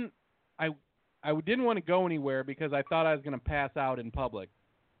couldn't – I didn't want to go anywhere because I thought I was going to pass out in public.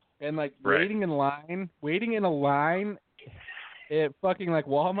 And, like, waiting in a line at fucking, like,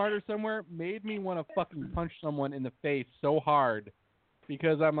 Walmart or somewhere made me want to fucking punch someone in the face so hard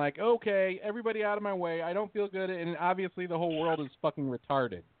because I'm like, okay, everybody out of my way. I don't feel good. And obviously the whole world is fucking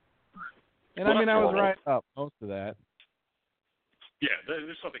retarded. And, I mean, I was right up most of that. Yeah,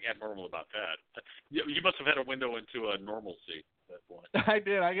 there's something abnormal about that. You must have had a window into a normalcy. I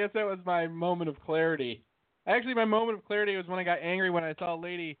did. I guess that was my moment of clarity. Actually, my moment of clarity was when I got angry when I saw a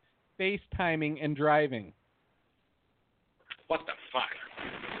lady FaceTiming and driving. What the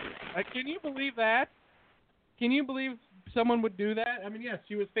fuck? Can you believe that? Can you believe someone would do that? I mean, yes,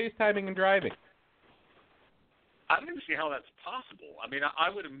 she was FaceTiming and driving. I don't even see how that's possible. I mean,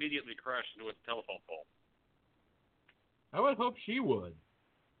 I would immediately crash into a telephone pole. I would hope she would.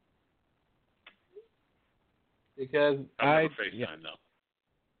 Because I never FaceTime, though.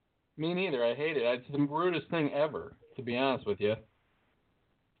 Me neither. I hate it. It's the rudest thing ever, to be honest with you.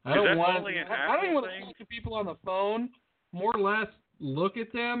 I don't that want. only an I don't even Apple want to thing? talk to people on the phone. More or less, look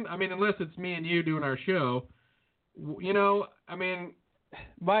at them. I mean, unless it's me and you doing our show. You know, I mean,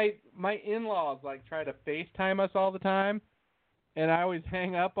 my in-laws like try to FaceTime us all the time, and I always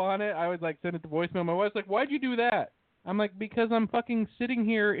hang up on it. I always like send it to voicemail. My wife's like, "Why'd you do that?" I'm like, "Because I'm fucking sitting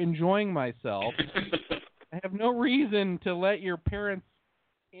here enjoying myself. I have no reason to let your parents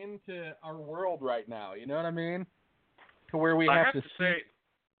into our world right now. You know what I mean? To where we I have have to to say,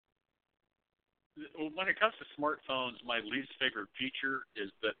 when it comes to smartphones, my least favorite feature is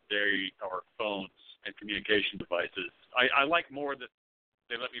that they are phones and communication devices. I like more that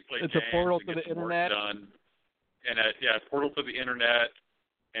they let me play It's games a portal and to get the some internet. work done. And a portal to the internet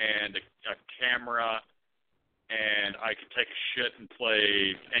and a camera, and I could take a shit and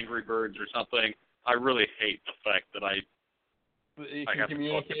play Angry Birds or something. I really hate the fact that I You have can to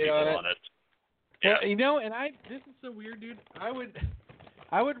talk to communicate people on on it. Well, Yeah. you know, and this is so weird, dude. I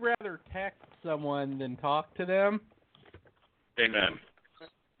would rather text someone than talk to them. Amen.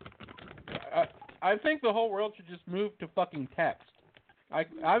 I think the whole world should just move to fucking text.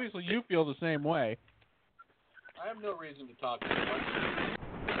 Obviously, you feel the same way. I have no reason to talk to anyone.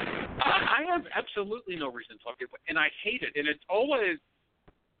 I have absolutely no reason to talk to you, and I hate it. And it's always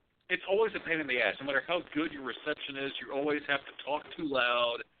a pain in the ass. No matter how good your reception is, you always have to talk too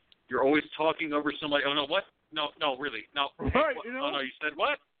loud. You're always talking over somebody. Oh no, what? No, really, no. Right, What? you know? Oh no, you said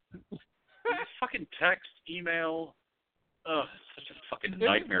what? Just fucking text, email. Ugh, it's such a fucking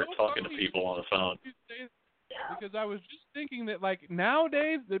nightmare so talking to funny people on the phone. Because I was just thinking that, like,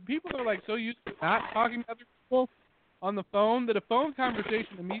 nowadays, the people are, like, so used to not talking to other people on the phone that a phone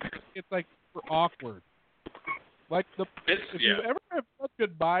conversation immediately gets, like, super awkward. Like, if you ever have said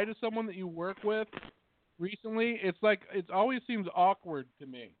goodbye to someone that you work with recently, it's like, it always seems awkward to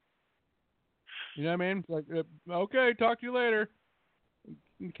me. You know what I mean? It's like, okay, talk to you later.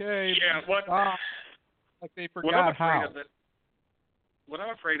 Okay. Yeah, what? Like they forgot how. What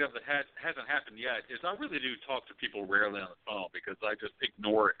I'm afraid of that hasn't happened yet is I really do talk to people rarely on the phone because I just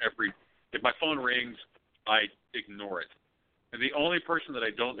ignore if my phone rings, I ignore it. And the only person that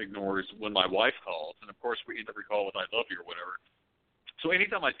I don't ignore is when my wife calls. And, of course, we end every call with I love you or whatever. So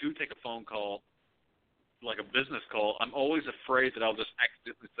anytime I do take a phone call, like a business call, I'm always afraid that I'll just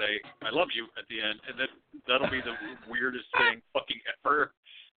accidentally say I love you at the end, and that'll be the weirdest thing fucking ever.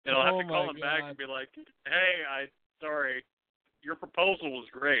 And I'll have to call him back and be like, hey, sorry, your proposal was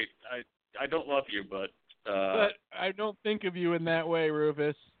great. I don't love you, but I don't think of you in that way,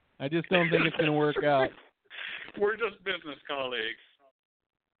 Rufus. I just don't think it's going to work out. We're just business colleagues.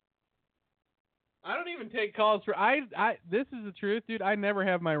 I don't even take calls for this is the truth, dude. I never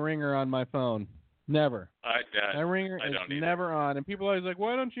have my ringer on my phone. Never. My ringer is never on. And people are always like,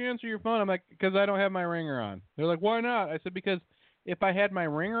 why don't you answer your phone? I'm like, because I don't have my ringer on. They're like, why not? I said, because if I had my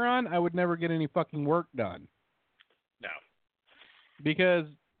ringer on, I would never get any fucking work done. No. Because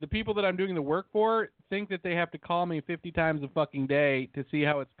the people that I'm doing the work for think that they have to call me 50 times a fucking day to see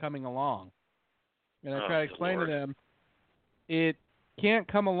how it's coming along. And I try to explain to them, it can't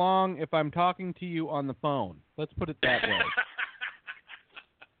come along if I'm talking to you on the phone. Let's put it that way.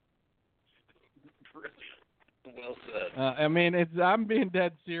 Well said. I mean, I'm being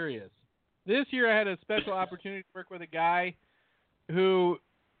dead serious. This year I had a special opportunity to work with a guy who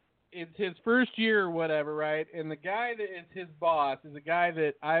it's his first year or whatever, right? And the guy that is his boss is a guy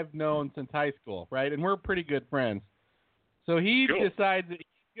that I've known since high school, right? And we're pretty good friends. So he decides that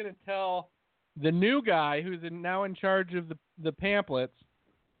he's going to tell the new guy who's now in charge of the pamphlets,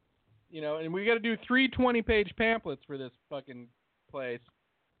 you know, and we got to do 3 20-page pamphlets for this fucking place.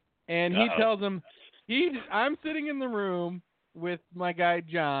 And he tells him, I'm sitting in the room with my guy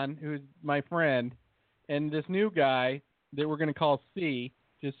John, who's my friend, and this new guy that we're going to call C,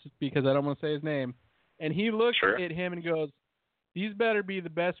 just because I don't want to say his name. And he looks at him and goes, these better be the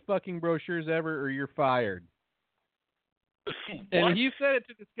best fucking brochures ever or you're fired. And he said it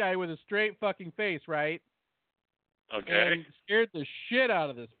to this guy with a straight fucking face, right? Okay. And scared the shit out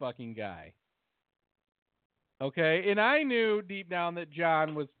of this fucking guy. Okay? And I knew deep down that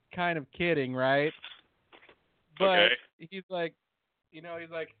John was kind of kidding, right? But he's like,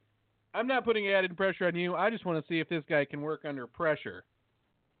 I'm not putting added pressure on you. I just want to see if this guy can work under pressure.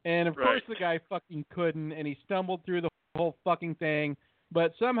 And, of course, the guy fucking couldn't, and he stumbled through the whole fucking thing.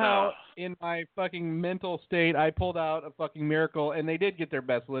 But somehow, in my fucking mental state, I pulled out a fucking miracle, and they did get their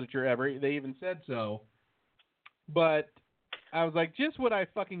best literature ever. They even said so. But I was like, just what I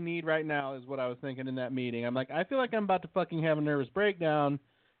fucking need right now is what I was thinking in that meeting. I'm like, I feel like I'm about to fucking have a nervous breakdown.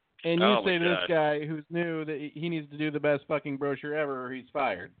 And you say to this guy who's new that he needs to do the best fucking brochure ever or he's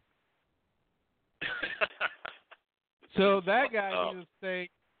fired. So that guy needs to say,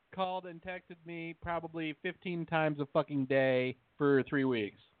 called and texted me probably 15 times a fucking day for 3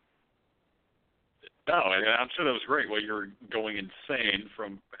 weeks. Oh, I'm sure that was great. Well, you're going insane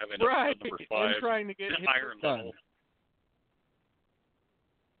from having Right, a number 5 and trying to get his iron done. level.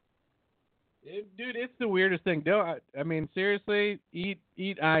 Dude, it's the weirdest thing. I mean, seriously, eat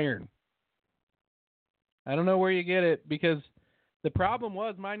iron. I don't know where you get it, because the problem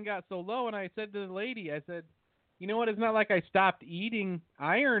was mine got so low, and I said to the lady, I said, you know what, it's not like I stopped eating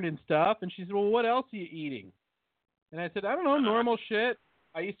iron and stuff. And she said, well, what else are you eating? And I said, I don't know, normal shit,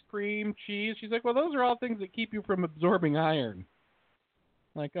 ice cream, cheese. She's like, well, those are all things that keep you from absorbing iron.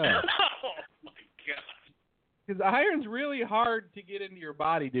 I'm like, oh. Oh, my God. Because iron's really hard to get into your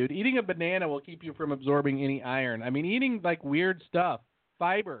body, dude. Eating a banana will keep you from absorbing any iron. I mean, eating, like, weird stuff,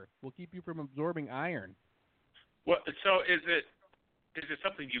 fiber, will keep you from absorbing iron. Well, so is it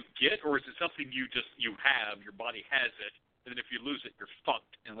something you get, or is it something you have, your body has it, and if you lose it, you're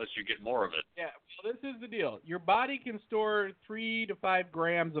fucked unless you get more of it? Yeah, well, this is the deal. Your body can store 3 to 5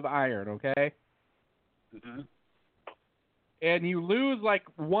 grams of iron, okay? Mm-hmm. And you lose like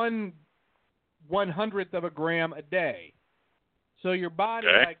 1/100th of a gram a day. So your body,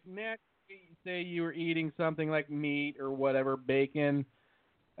 Okay. like next week, say you were eating something like meat or whatever, bacon,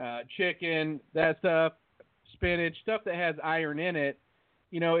 chicken, that stuff, spinach, stuff that has iron in it,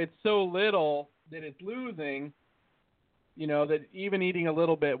 you know, it's so little that it's losing, you know, that even eating a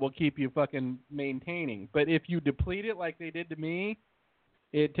little bit will keep you fucking maintaining. But if you deplete it like they did to me,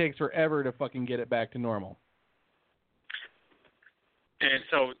 it takes forever to fucking get it back to normal. And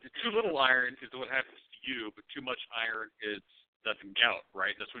so too little iron is what happens to you, but too much iron is nothing gout,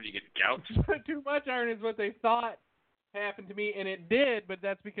 right? That's when you get gout. Too much iron is what they thought happened to me, and it did, but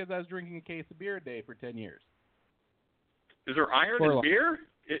that's because I was drinking a case of beer a day for 10 years. Is there iron in beer?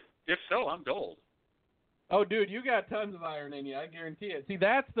 If so, I'm gold. Oh, dude, you got tons of iron in you, I guarantee it. See,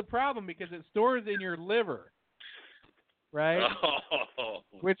 that's the problem, because it stores in your liver, right? Oh,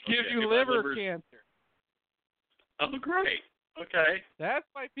 which gives you liver cancer. Oh, great. Okay. That's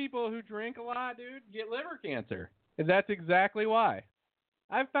why people who drink a lot, dude, get liver cancer. And that's exactly why.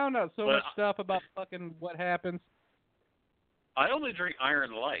 I've found out so much stuff about fucking what happens. I only drink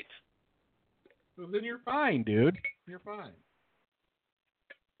Iron Light. Well, then you're fine, dude. You're fine.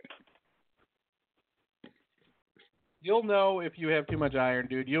 You'll know if you have too much iron,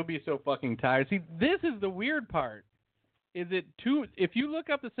 dude. You'll be so fucking tired. See, this is the weird part. If you look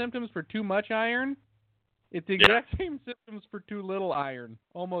up the symptoms for too much iron, it's the exact same symptoms for too little iron,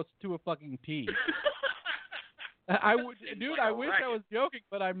 almost to a fucking T. I wish I was joking,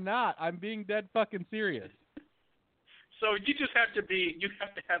 but I'm not. I'm being dead fucking serious. So you just have to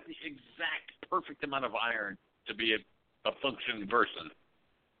have the exact perfect amount of iron to be a functioning person.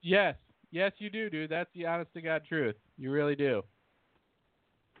 Yes, you do, dude. That's the honest to God truth. You really do.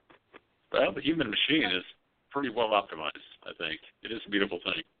 Well, the human machine is pretty well optimized, I think. It is a beautiful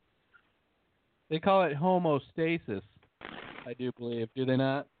thing. They call it homostasis, I do believe. Do they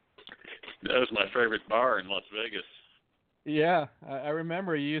not? That was my favorite bar in Las Vegas. Yeah, I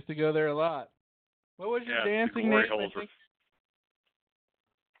remember you used to go there a lot. What was your dancing name?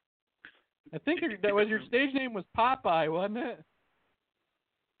 I think your stage name was Popeye, wasn't it?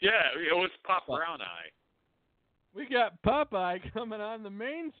 Yeah, it was Pop Brown Eye. We got Popeye coming on the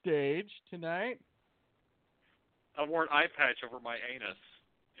main stage tonight. I wore an eye patch over my anus,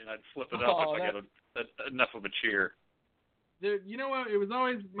 and I'd flip it up if I got enough of a cheer. Dude, you know what? It was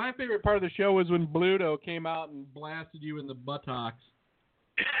always my favorite part of the show was when Bluto came out and blasted you in the buttocks.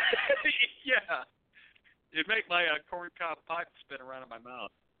 Yeah. It'd make my corncob pipe spin around in my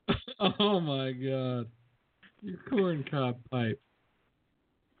mouth. Oh, my God. Your corncob pipe.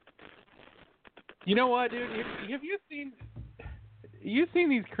 You know what, dude? Have you seen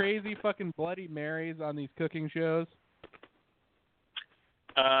these crazy fucking Bloody Marys on these cooking shows?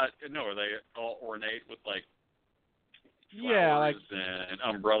 No, are they all ornate with, like, flowers and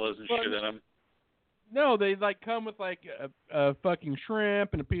umbrellas and shit in them? No, they like come with like a fucking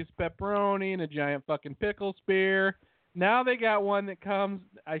shrimp and a piece of pepperoni and a giant fucking pickle spear. Now they got one that comes,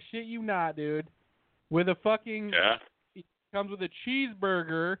 I shit you not, dude, with a fucking it comes with a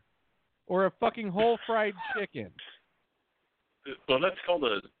cheeseburger or a fucking whole fried chicken. Well, that's called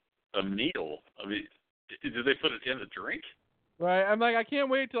a meal. I mean, do they put it in the drink? Right, I'm like, I can't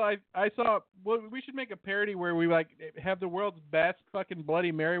wait till I saw. Well, we should make a parody where we like have the world's best fucking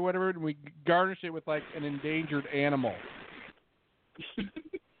Bloody Mary, whatever, and we garnish it with like an endangered animal.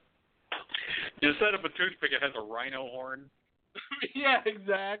 Instead of a toothpick, it has a rhino horn. Yeah,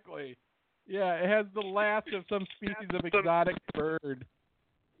 exactly. Yeah, it has the last of some species of exotic bird.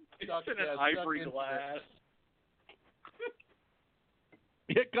 It's in an ivory glass.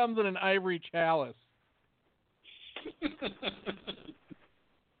 It comes in an ivory chalice.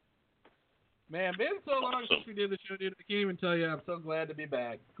 Man, been so long since we did the show, dude. I can't even tell you. I'm so glad to be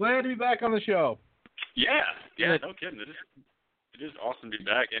back. Glad to be back on the show. Yeah, no kidding. It is awesome to be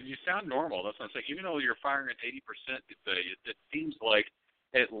back, and you sound normal. That's what I'm saying. Even though you're firing at 80%, it seems like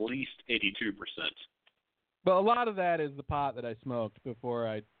at least 82%. But a lot of that is the pot that I smoked before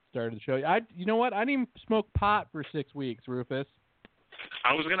I started the show. You know what? I didn't even smoke pot for 6 weeks, Rufus.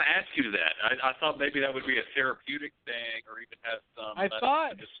 I was going to ask you that. I thought maybe that would be a therapeutic thing, or even have some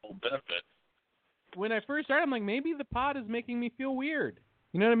medicinal benefit. When I first started, I'm like, maybe the pot is making me feel weird.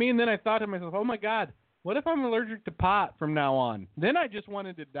 You know what I mean? Then I thought to myself, oh my God, what if I'm allergic to pot from now on? Then I just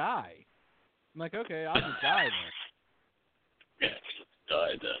wanted to die. I'm like, okay, I'll just die then. Yeah, just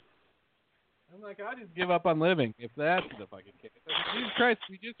die then. I'm like, I'll just give up on living if that's the fucking case. I said, Jesus Christ,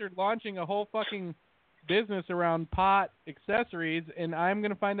 we just are launching a whole fucking business around pot accessories, and I'm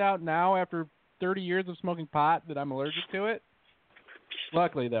going to find out now after 30 years of smoking pot that I'm allergic to it?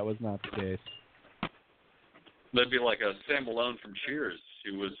 Luckily, that was not the case. That'd be like a Sam Malone from Cheers,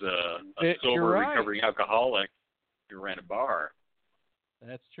 who was a sober, right. recovering alcoholic who ran a bar.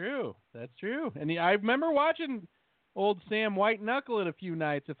 That's true. And I remember watching old Sam white knuckle it a few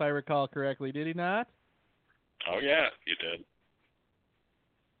nights, if I recall correctly. Did he not? Oh, yeah, you did.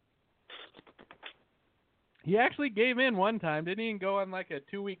 He actually gave in one time, didn't he? And go on like a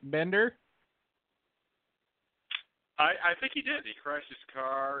 2-week bender? I think he did. He crashed his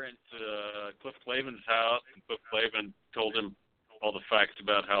car into Cliff Clavin's house, and Cliff Clavin told him all the facts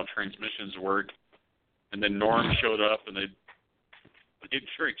about how transmissions work. And then Norm showed up, and he'd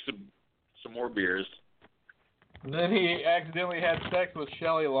drink some more beers. And then he accidentally had sex with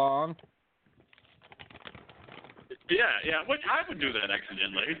Shelley Long. Yeah. Which I would do that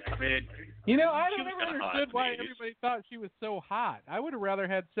accidentally. I mean, you know, I she was never kinda understood hot, why maybe. everybody thought she was so hot. I would have rather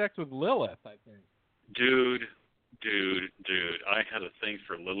had sex with Lilith, I think. Dude, I had a thing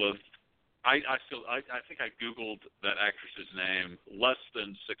for Lilith. I think I Googled that actress's name less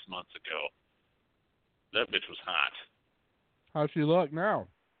than 6 months ago. That bitch was hot. How's she look now?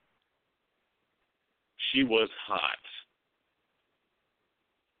 She was hot.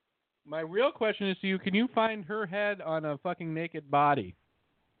 My real question is to you, can you find her head on a fucking naked body?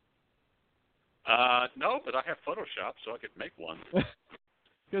 No, but I have Photoshop, so I could make one.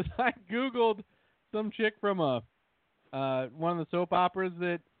 Because I Googled some chick from one of the soap operas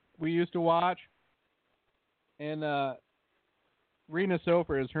that we used to watch, and Rena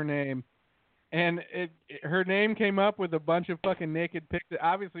Sofer is her name, and her name came up with a bunch of fucking naked pics. It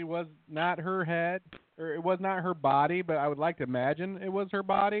obviously was not her head, or it was not her body, but I would like to imagine it was her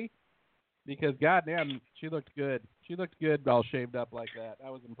body, because goddamn, she looked good. She looked good all shaved up like that. I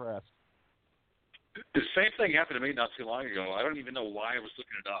was impressed. The same thing happened to me not too long ago. I don't even know why I was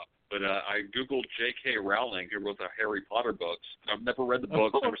looking it up, but I Googled J.K. Rowling, who wrote the Harry Potter books. I've never read the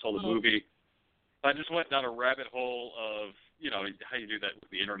books, never saw the movie. I just went down a rabbit hole of, how you do that with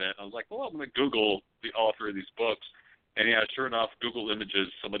the internet. I was like, well, I'm going to Google the author of these books. And, yeah, sure enough, Google Images,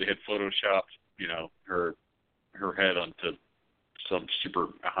 somebody had Photoshopped, her head onto some super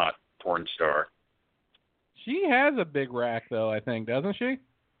hot porn star. She has a big rack, though, I think, doesn't she?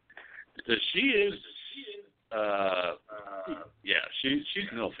 She is, she's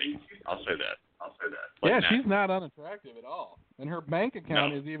filthy. I'll say that. Like yeah, that. She's not unattractive at all. And her bank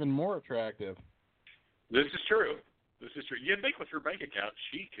account is even more attractive. This is true. You'd think with her bank account,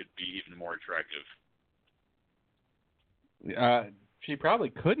 she could be even more attractive. She probably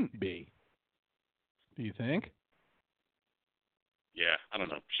couldn't be. Do you think? Yeah, I don't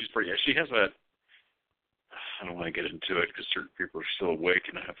know. She's pretty. She has a. I don't want to get into it because certain people are still awake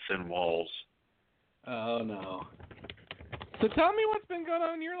and have thin walls. Oh no. So tell me what's been going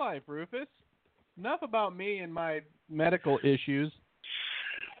on in your life, Rufus. Enough about me and my medical issues.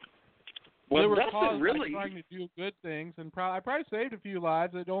 Well, they were nothing caused really. by trying to do good things, and I probably saved a few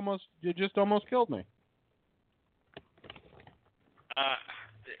lives. It just almost killed me.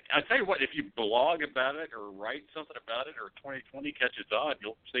 I tell you what, if you blog about it or write something about it, or 2020 catches on,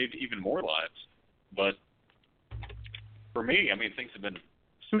 you'll save even more lives. But for me, I mean, things have been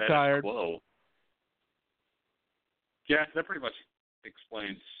Too status tired. quo. Yeah, that pretty much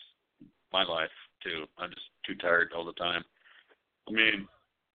explains my life too. I'm just too tired all the time. I mean,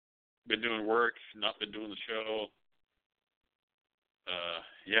 been doing work, not been doing the show.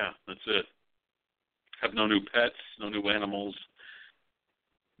 Yeah, that's it. Have no new pets, no new animals,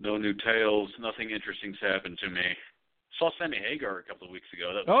 no new tales. Nothing interesting's happened to me. Saw Sammy Hagar a couple of weeks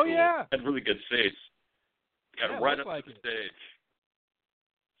ago. That was cool. Yeah. Had really good seats. Got right up like to the it. stage.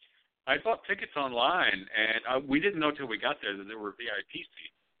 I bought tickets online, and we didn't know till we got there that there were VIP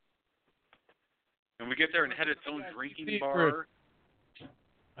seats. And we get there and it had its own drinking bar.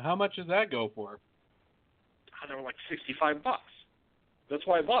 How much does that go for? They were like $65. That's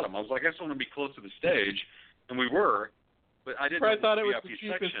why I bought them. I was like, I just want to be close to the stage, and we were, but I didn't. I thought it was VIP the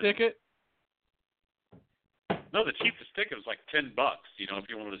cheapest section. ticket. No, the cheapest ticket was like $10. You know, if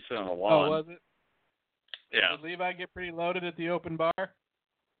you wanted to sit on a lawn. Oh, was it? Yeah. Did Levi get pretty loaded at the open bar?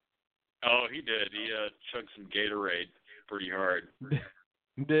 Oh, he did. He chugged some Gatorade pretty hard.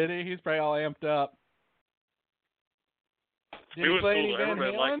 Did he? He's probably all amped up. Did It he was play cool. any Van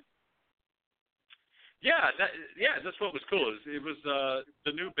Everybody Halen? liked. Yeah, that's what was cool. It was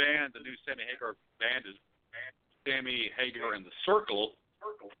the new band, the new Sammy Hagar band is Sammy Hagar and the Circle.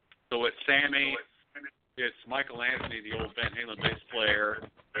 So it's Sammy, it's Michael Anthony, the old Van Halen bass player.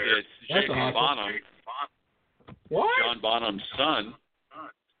 It's That's J.B. awesome. Bonham, What? John Bonham's son,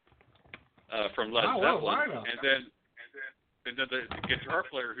 from Led Zeppelin, lineup. and then the guitar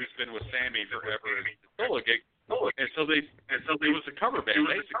player who's been with Sammy forever is the solo gig. And so it was a cover band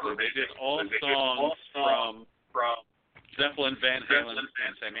basically. They did all songs from Zeppelin, Van Halen,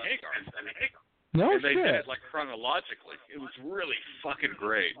 and Sammy Hagar. No And they shit. did it like chronologically. It was really fucking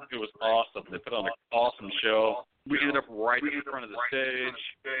great. It was awesome. They put on an awesome show. We ended up right in front of the stage.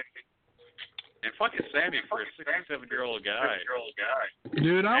 And fucking Sammy for a 67-year-old guy.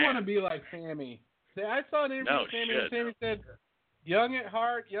 Dude, I want to be like Sammy. See, I saw an interview No with Sammy, shit. and Sammy said, "Young at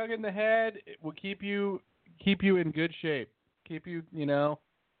heart, young in the head, it will keep you in good shape. Keep you,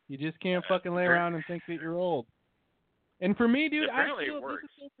 you just can't fucking lay around and think that you're old." And for me, dude, Apparently this it works. is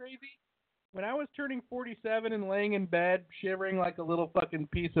so crazy. When I was turning 47 and laying in bed, shivering like a little fucking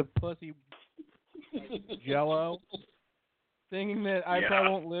piece of pussy jello, thinking that I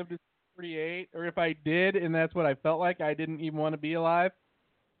probably won't live to 48, or if I did, and that's what I felt like, I didn't even want to be alive.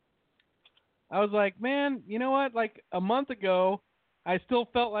 I was like, man, you know what? Like a month ago, I still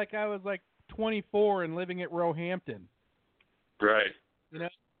felt like I was like 24 and living at Roehampton. Right.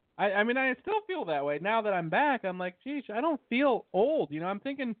 I mean, I still feel that way. Now that I'm back, I'm like, geez, I don't feel old. I'm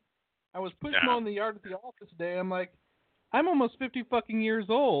thinking, I was push mowing the yard at the office today. I'm like, I'm almost 50 fucking years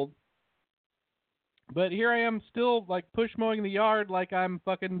old. But here I am still like push mowing the yard like I'm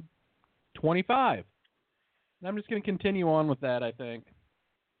fucking 25. And I'm just going to continue on with that, I think.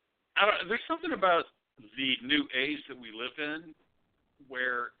 There's something about the new age that we live in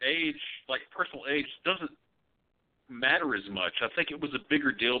where age, like personal age, doesn't matter as much. I think it was a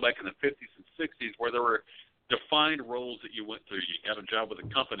bigger deal back in the 50s and 60s where there were defined roles that you went through. You got a job with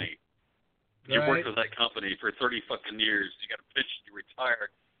a company. You worked with that company for 30 fucking years. You got a pension. You retire.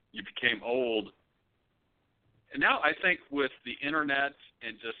 You became old. And now I think with the internet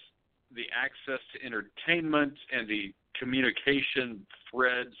and just the access to entertainment and the communication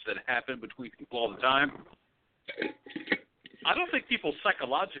threads that happen between people all the time, I don't think people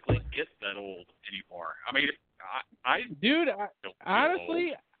psychologically get that old anymore. I mean, honestly,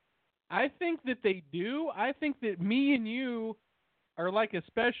 old. I think that they do. I think that me and you are like a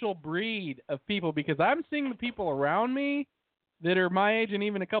special breed of people because I'm seeing the people around me that are my age and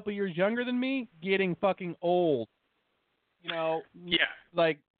even a couple years younger than me getting fucking old.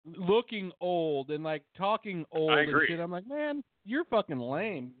 Like looking old and like talking old I and agree. shit. I'm like, man, you're fucking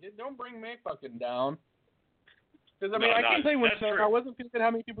lame. Don't bring me fucking down. Because I can tell you when I wasn't thinking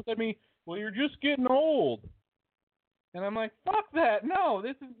how many people said to me, "Well, you're just getting old." And I'm like, fuck that. No,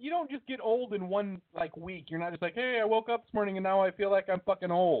 you don't just get old in one like week. You're not just like, hey, I woke up this morning and now I feel like I'm fucking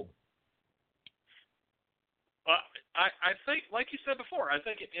old. I think, like you said before, I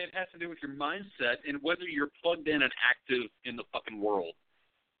think it has to do with your mindset and whether you're plugged in and active in the fucking world.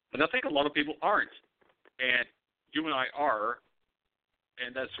 And I think a lot of people aren't. And you and I are,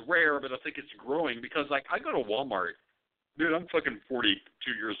 and that's rare, but I think it's growing because, like, I go to Walmart. Dude, I'm fucking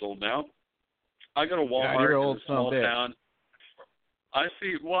 42 years old now. I go to Walmart in a small town. I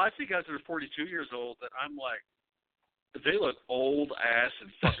see guys that are 42 years old that I'm like, they look old ass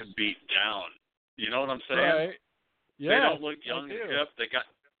and fucking beat down. You know what I'm saying? Right. Yeah. They don't look young and hip. They got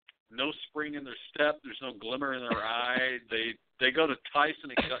no spring in their step. There's no glimmer in their eye. They go to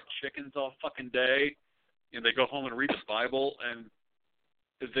Tyson and cut chickens all fucking day, and they go home and read the Bible, and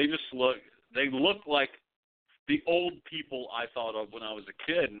they look like the old people I thought of when I was a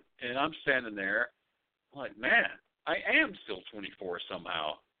kid, and I'm standing there like, man, I am still 24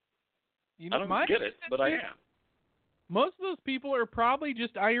 somehow. I don't get it, but I am. Most of those people are probably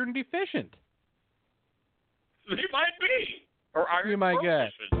just iron deficient. They might be. Or iron You might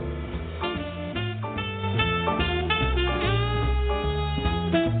guess. deficient.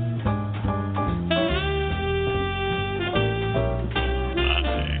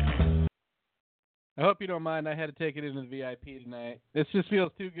 hope you don't mind. I had to take it into the VIP tonight. This just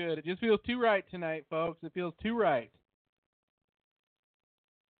feels too good. It just feels too right tonight, folks. It feels too right.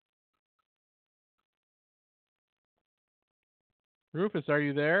 Rufus, are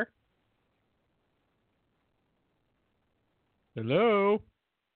you there? Hello?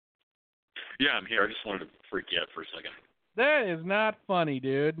 Yeah, I'm here. I just wanted to freak you out for a second. That is not funny,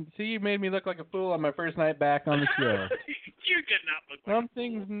 dude. See, you made me look like a fool on my first night back on the show. You did not look like Some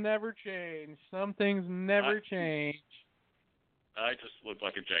things never change. Some things never change. I just look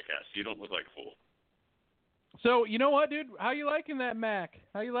like a jackass. You don't look like a fool. So, you know what, dude? How you liking that Mac?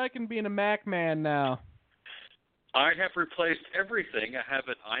 How you liking being a Mac man now? I have replaced everything. I have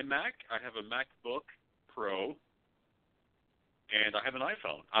an iMac. I have a MacBook Pro. And I have an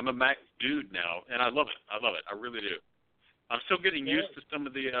iPhone. I'm a Mac dude now, and I love it. I love it. I really do. I'm still getting used to some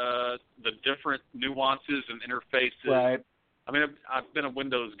of the different nuances and interfaces. Right. I mean, I've been a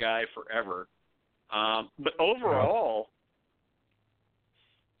Windows guy forever, but overall,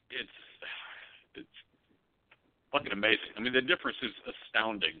 it's fucking amazing. I mean, the difference is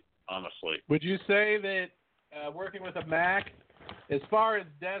astounding, honestly. Would you say that working with a Mac, as far as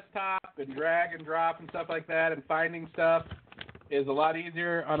desktop and drag and drop and stuff like that, and finding stuff, is a lot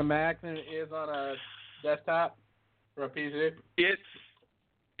easier on a Mac than it is on a desktop? Or a PC?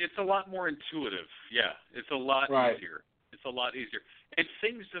 It's a lot more intuitive. Yeah, it's a lot easier. It's a lot easier. And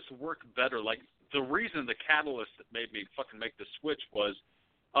things just work better. Like, the reason, the catalyst that made me fucking make the switch was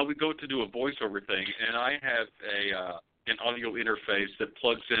I would go to do a voiceover thing, and I have an audio interface that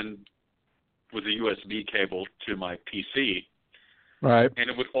plugs in with a USB cable to my PC. Right. And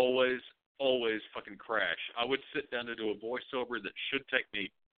it would always fucking crash. I would sit down to do a voiceover that should take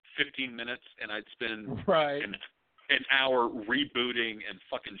me 15 minutes, and I'd spend an hour rebooting and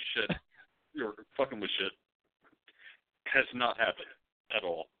fucking shit, or fucking with shit. Has not happened at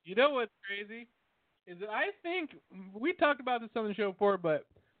all. You know what's crazy? Is that I think, we talked about this on the show before, but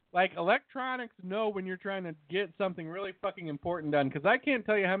like electronics know when you're trying to get something really fucking important done. Because I can't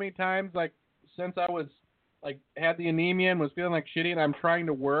tell you how many times, like, since I was, like, had the anemia and was feeling like shitty and I'm trying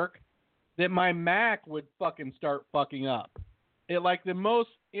to work, that my Mac would fucking start fucking up. It, like, the most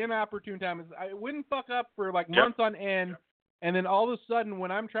inopportune time is I wouldn't fuck up for like months on end, and then all of a sudden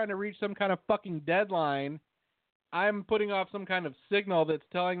when I'm trying to reach some kind of fucking deadline, I'm putting off some kind of signal that's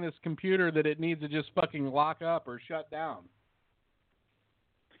telling this computer that it needs to just fucking lock up or shut down.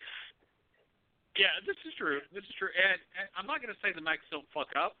 Yeah, this is true. This is true. And I'm not going to say the Macs don't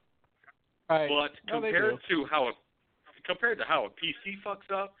fuck up, right. But compared to how a PC fucks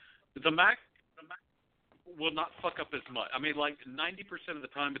up, the Mac will not fuck up as much. I mean, like 90% of the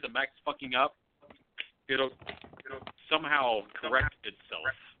time that the Mac's fucking up, it'll somehow correct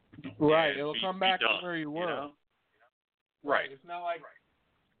itself. Right, it'll come back to where you were. You know? Right. It's not like.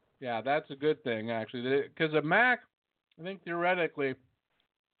 Yeah, that's a good thing actually, because a Mac, I think theoretically,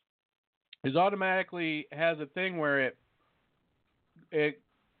 is automatically has a thing where it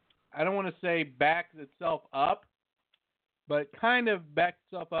I don't want to say backs itself up, but kind of backs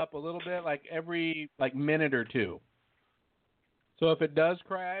itself up a little bit, like every minute or two. So if it does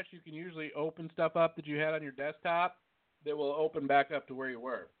crash, you can usually open stuff up that you had on your desktop that will open back up to where you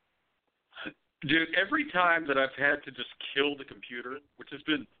were. Dude, every time that I've had to just kill the computer, which has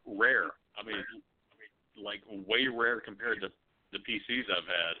been rare, I mean, like way rare compared to the PCs I've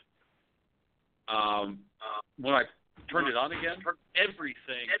had, when I turned it on again,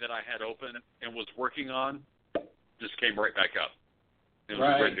 everything that I had open and was working on just came right back up. It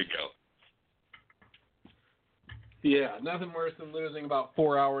was ready to go. Yeah, nothing worse than losing about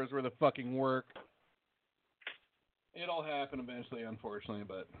 4 hours worth of fucking work. It'll happen eventually, unfortunately,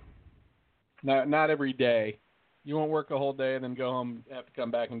 but not every day. You won't work a whole day and then go home, have to come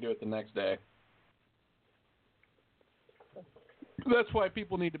back and do it the next day. That's why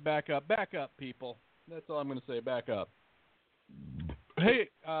people need to back up. Back up, people. That's all I'm going to say. Back up. Hey,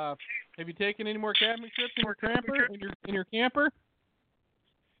 have you taken any more camping trips in your camper? In your camper?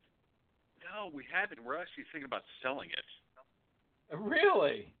 No, we haven't. We're actually thinking about selling it.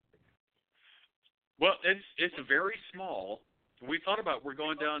 Really? Well, it's very small. We thought about we're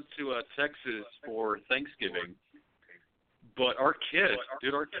going down to Texas for Thanksgiving, but our kid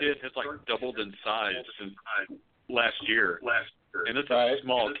has like doubled in size since last year, and it's a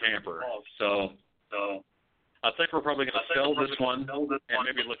small camper. So I think we're probably going to sell this one and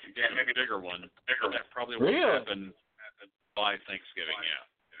maybe look at getting a bigger one. That probably won't happen by Thanksgiving. Yeah.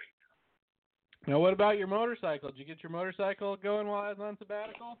 Now, what about your motorcycle? Did you get your motorcycle going while I was on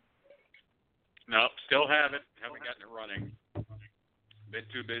sabbatical? No, still haven't. Haven't gotten it running. Been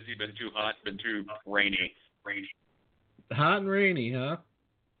too busy, been too hot, been too rainy. Hot and rainy, huh?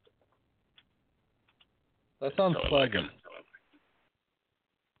 That sounds So I like pleasant. 'em.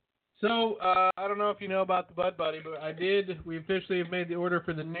 So, I don't know if you know about the Bud Buddy, but we officially have made the order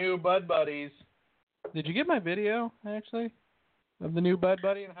for the new Bud Buddies. Did you get my video, actually, of the new Bud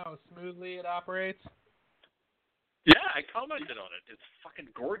Buddy and how smoothly it operates? Yeah, I commented on it. It's fucking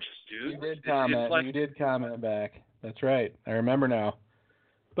gorgeous, dude. You did It's comment. like, You did comment back. That's right. I remember now.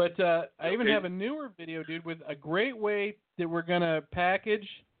 But I even have a newer video, dude, with a great way that we're going to package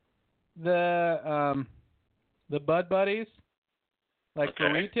the Bud Buddies, like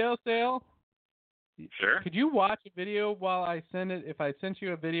for retail sale. Sure. Could you watch a video while I send it? If I sent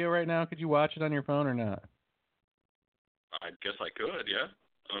you a video right now, could you watch it on your phone or not? I guess I could, yeah.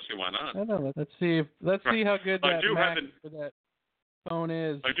 I don't see why not. I don't know. Let's see how good I do have that phone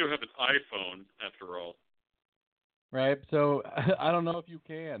is. I do have an iPhone, after all. Right? So I don't know if you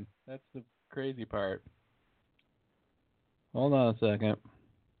can. That's the crazy part. Hold on a second.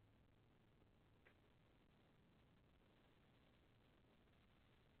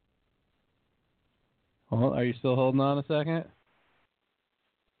 Are you still holding on a second?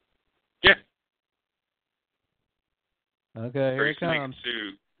 Yeah. Okay, here it comes.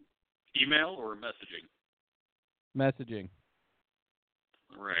 To email or messaging? Messaging.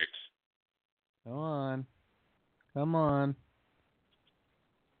 Right. Come on. Come on.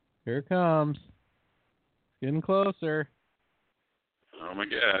 Here it comes. Getting closer. Oh my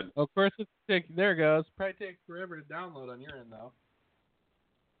God. Of course, there it goes. Probably takes forever to download on your end, though.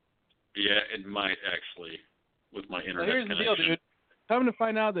 Yeah, it might actually, with my internet Here's connection. the deal, dude. Come to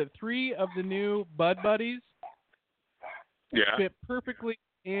find out that 3 of the new Bud Buddies fit perfectly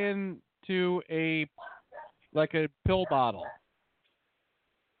into a pill bottle.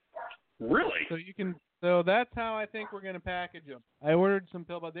 Really? So that's how I think we're gonna package them. I ordered some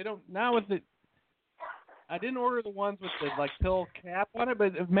pill bottles. I didn't order the ones with the pill cap on it,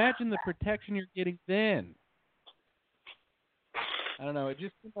 but imagine the protection you're getting then. I don't know. It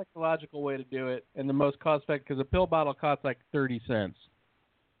just seems like the logical way to do it and the most cost-effective, because a pill bottle costs like 30 cents.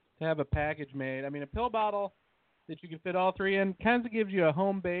 To have a package made, I mean, a pill bottle that you can fit all 3 in kind of gives you a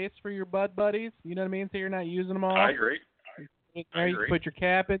home base for your Bud Buddies. You know what I mean? So you're not using them all. I agree. You can put your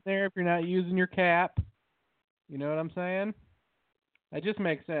cap in there if you're not using your cap. You know what I'm saying? That just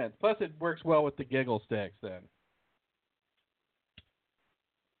makes sense. Plus, it works well with the giggle sticks then.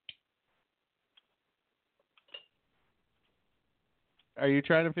 Are you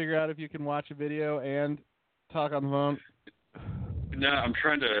trying to figure out if you can watch a video and talk on the phone? No, I'm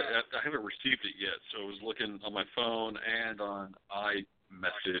trying to. I haven't received it yet, so I was looking on my phone and on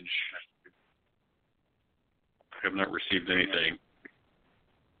iMessage. I have not received anything.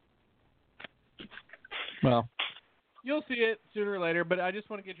 Well, you'll see it sooner or later, but I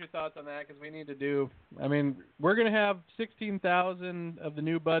just want to get your thoughts on that because we need to do. I mean, we're going to have 16,000 of the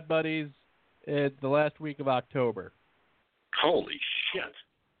new Bud Buddies at the last week of October. Holy shit.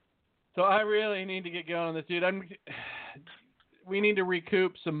 So I really need to get going on this, dude. We need to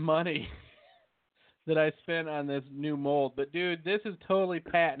recoup some money that I spent on this new mold. But, dude, this is totally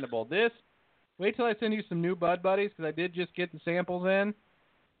patentable. Wait till I send you some new Bud Buddies, because I did just get the samples in.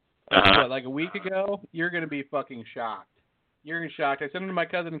 Like a week ago? You're going to be fucking shocked. You're going to be shocked. I sent them to my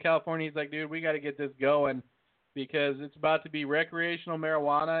cousin in California. He's like, dude, we got to get this going because it's about to be recreational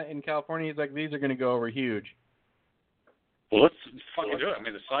marijuana in California. He's like, these are going to go over huge. Well, let's fucking do it. I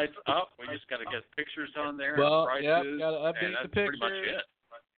mean, the site's up. We just got to get pictures on there and prices. Yep, got to update and that's the pictures. pretty much it.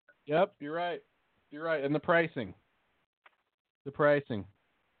 Yep, you're right. You're right. And the pricing.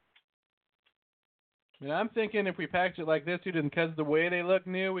 And I'm thinking if we package it like this, dude, and because the way they look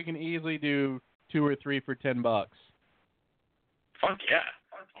new, we can easily do 2 or 3 for $10. Fuck yeah.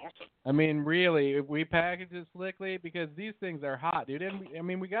 Awesome. I mean, really, if we package it slickly, because these things are hot, dude. And I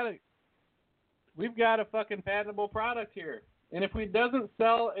mean, we've got a fucking patentable product here. And if it doesn't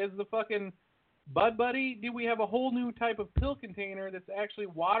sell as the fucking Bud Buddy, dude, we have a whole new type of pill container that's actually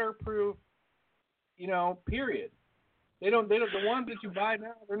waterproof, period. The ones that you buy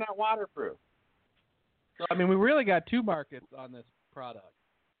now, they're not waterproof. So, I mean, we really got 2 markets on this product.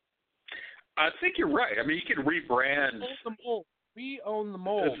 I think you're right. I mean, you can rebrand. We own the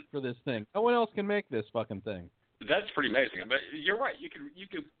mold for this thing. No one else can make this fucking thing. That's pretty amazing. But you're right. You can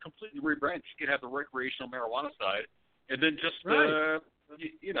completely rebrand. You could have the recreational marijuana side, and then just the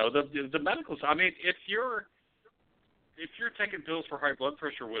medical side. I mean, if you're taking pills for high blood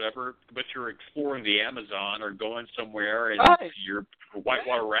pressure or whatever, but you're exploring the Amazon or going somewhere and you're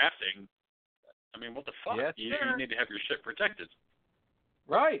whitewater rafting, I mean, what the fuck? Yes, you need to have your shit protected.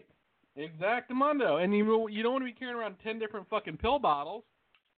 Right. Exactamundo. And you don't want to be carrying around 10 different fucking pill bottles.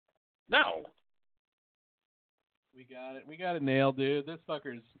 No. We got it. We got it nailed, dude. This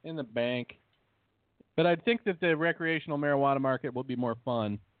fucker's in the bank. But I think that the recreational marijuana market will be more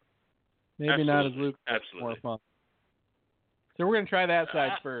fun. Maybe not as lucrative, more fun. So we're going to try that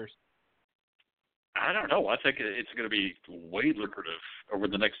side first. I don't know. I think it's going to be way lucrative over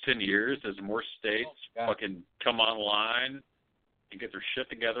the next 10 years as more states fucking come online and get their shit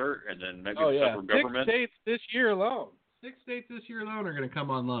together, and then maybe the federal government. 6 states this year alone. 6 states this year alone are going to come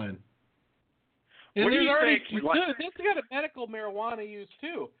online. And what do you already, think? This got a medical marijuana use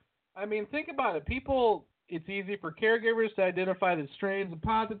too. I mean, think about it. People, it's easy for caregivers to identify the strains of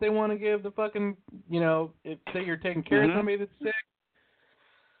pot that they want to give the fucking, if say you're taking care of somebody that's sick.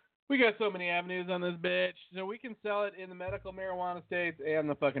 We got so many avenues on this bitch. So we can sell it in the medical marijuana states and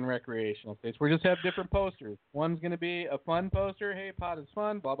the fucking recreational states. We just have different posters. One's going to be a fun poster. Hey, pot is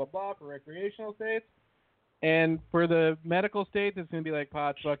fun, blah, blah, blah, for recreational states. And for the medical states, it's going to be like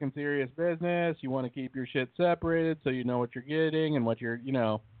pot's fucking serious business. You want to keep your shit separated so you know what you're getting and what you're,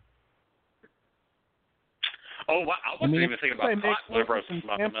 Oh, wow. I wasn't even thinking about pot whenever I was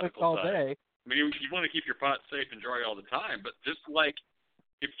about the medical all side. day. I mean, you want to keep your pot safe and dry all the time, but just like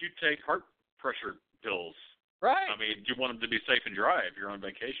if you take heart pressure pills, right? I mean, you want them to be safe and dry if you're on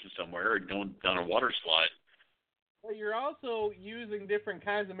vacation somewhere or going down a water slide. Well, you're also using different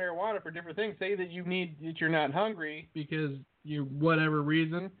kinds of marijuana for different things. Say that you're not hungry because whatever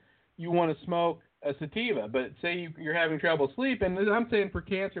reason, you want to smoke a sativa, but say you're having trouble sleeping. I'm saying for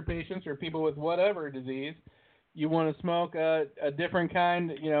cancer patients or people with whatever disease, you want to smoke a different kind,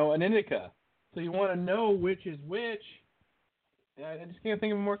 an indica. So you want to know which is which. I just can't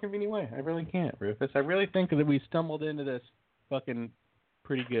think of a more convenient way. I really can't, Rufus. I really think that we stumbled into this fucking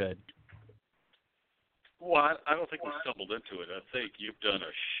pretty good. Well, I don't think we stumbled into it. I think you've done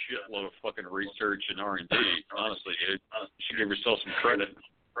a shitload of fucking research and R&D. Honestly, you should give yourself some credit.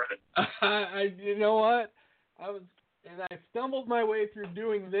 You know what? I stumbled my way through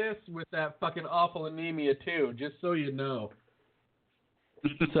doing this with that fucking awful anemia too. Just so you know.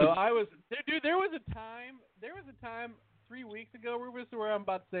 So dude. There was a time 3 weeks ago, Rufus, where I'm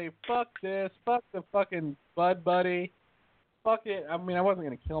about to say, fuck this, fuck the fucking Bud Buddy, fuck it. I mean, I wasn't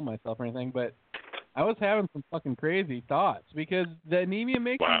going to kill myself or anything, but I was having some fucking crazy thoughts because the anemia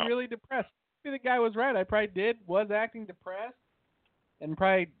makes me really depressed. Maybe the guy was right. I probably was acting depressed,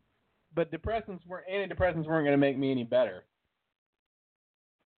 but antidepressants weren't going to make me any better.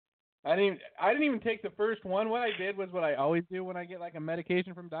 I didn't even take the first one. What I did was what I always do when I get like a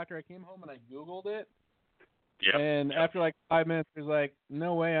medication from a doctor. I came home and I Googled it. Yep. And after like 5 minutes, it was like,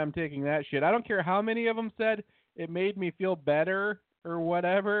 no way I'm taking that shit. I don't care how many of them said it made me feel better or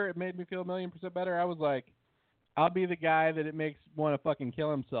whatever. It made me feel 1,000,000% better. I was like, I'll be the guy that it makes want to fucking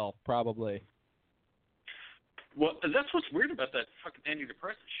kill himself, probably. Well, that's what's weird about that fucking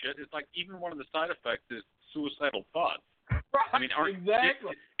antidepressant shit. It's like even one of the side effects is suicidal thoughts. Right, I mean,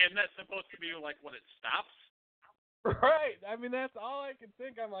 exactly. Isn't that supposed to be like when it stops? Right. I mean, that's all I could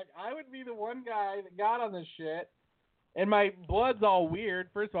think. I'm like, I would be the one guy that got on this shit, and my blood's all weird.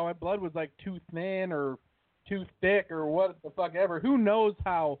 First of all, my blood was like too thin or too thick or what the fuck ever. Who knows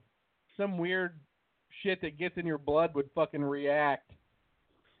how some weird shit that gets in your blood would fucking react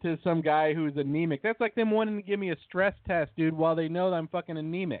to some guy who's anemic. That's like them wanting to give me a stress test, dude, while they know that I'm fucking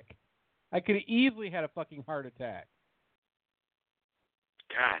anemic. I could have easily had a fucking heart attack.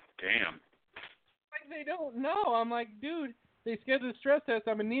 God damn. They don't know. I'm like, dude, they scheduled a stress test.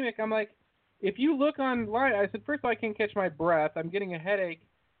 I'm anemic. I'm like, if you look online, I said, first of all, I can't catch my breath. I'm getting a headache.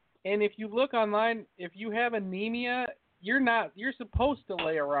 And if you look online, if you have anemia, you're supposed to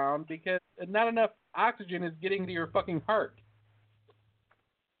lay around because not enough oxygen is getting to your fucking heart.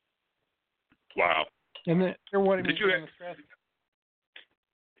 Wow. And then they're wanting me to Did stress.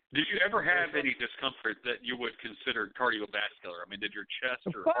 Did you ever have any discomfort that you would consider cardiovascular? I mean, did your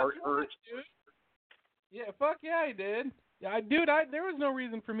chest or heart hurt? Dude. Yeah, fuck yeah, I did. Yeah, there was no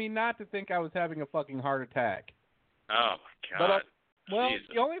reason for me not to think I was having a fucking heart attack. Oh my God. But, Jesus.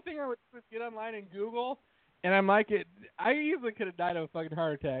 the only thing I would do is get online and Google, and I'm like, I easily could have died of a fucking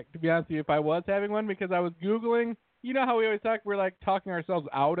heart attack, to be honest with you, if I was having one, because I was Googling. You know how we always talk, we're like talking ourselves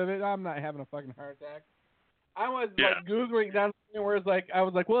out of it? I'm not having a fucking heart attack. I was like Googling down where it's like, I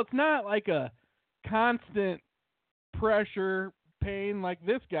was like, well, it's not like a constant pressure pain like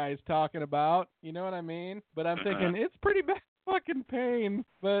this guy's talking about, you know what I mean? But I'm thinking it's pretty bad fucking pain,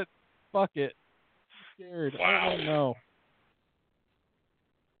 but fuck it. I'm scared. Wow. I don't know.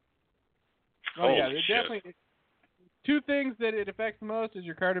 Oh Holy yeah, it shit. definitely. Two things that it affects the most is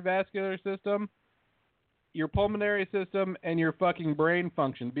your cardiovascular system, your pulmonary system, and your fucking brain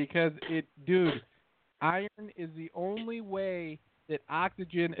function. Because iron is the only way that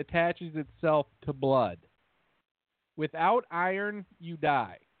oxygen attaches itself to blood. Without iron, you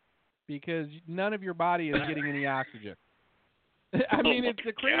die. because none of your body is getting any oxygen. I mean, it's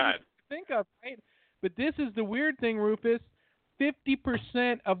the crazy thing to think of, right? But this is the weird thing, Rufus.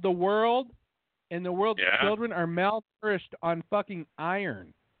 50% of the world and the world's children are malnourished on fucking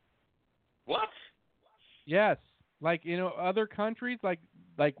iron. What? Yes. Like, other countries, like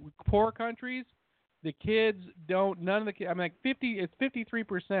poor countries, the kids don't, none of the kids, I mean, it's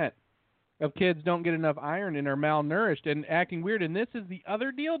 53% of kids don't get enough iron and are malnourished and acting weird. And this is the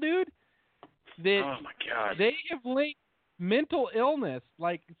other deal, dude, that oh my God. They have linked mental illness,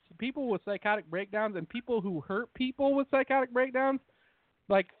 like people with psychotic breakdowns and people who hurt people with psychotic breakdowns,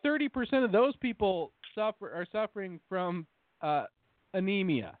 like 30% of those people are suffering from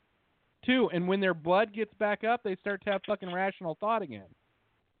anemia, too. And when their blood gets back up, they start to have fucking rational thought again.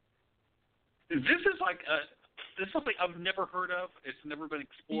 This is like this is something I've never heard of. It's never been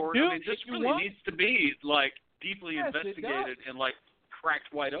explored. I mean, this really needs to be like deeply investigated and like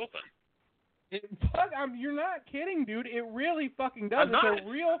cracked wide open. You're not kidding, dude. It really fucking does. It's a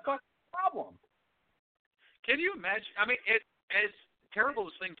real fucking problem. Can you imagine? I mean, as terrible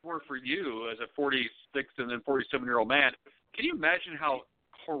as things were for you as a 46 and then 47-year-old man, can you imagine how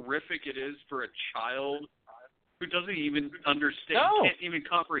horrific it is for a child who doesn't even understand, can't even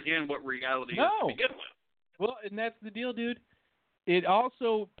comprehend what reality is to begin with? Well, and that's the deal, dude. It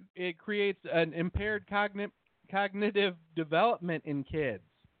creates an impaired cognitive development in kids.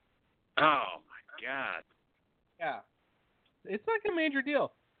 Oh, my God. Yeah. It's like a major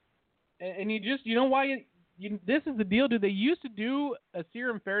deal. And you know why this is the deal, dude. They used to do a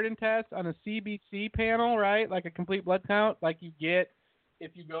serum ferritin test on a CBC panel, right? Like a complete blood count, like you get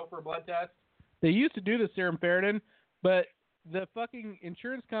if you go for a blood test. They used to do the serum ferritin, but the fucking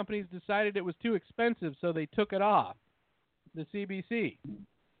insurance companies decided it was too expensive, so they took it off the CBC.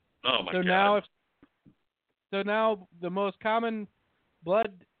 Oh, my God. So now the most common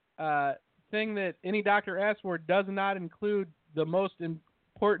blood thing that any doctor asks for does not include the most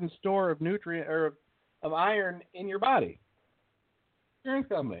important store of nutrient or of iron in your body. Insurance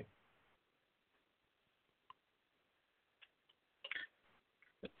company.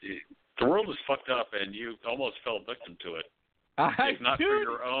 The world is fucked up, and you almost fell victim to it. If not for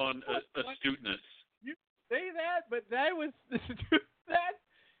your own astuteness. You say that, but that was that.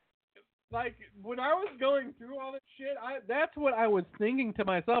 Like when I was going through all this shit, that's what I was thinking to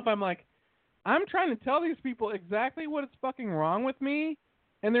myself. I'm like, I'm trying to tell these people exactly what is fucking wrong with me,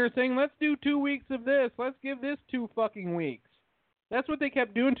 and they're saying, let's do 2 weeks of this. Let's give this 2 fucking weeks. That's what they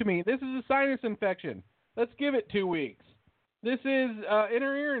kept doing to me. This is a sinus infection. Let's give it 2 weeks. This is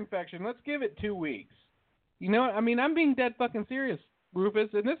inner ear infection. Let's give it 2 weeks. You know, I mean, I'm being dead fucking serious, Rufus,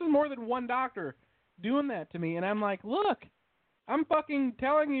 and this is more than one doctor doing that to me. And I'm like, look, I'm fucking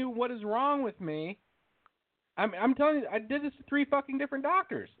telling you what is wrong with me. I'm telling you, I did this to 3 fucking different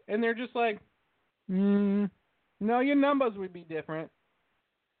doctors, and they're just like, no, your numbers would be different.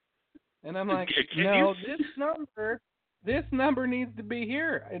 And I'm like, no, this number needs to be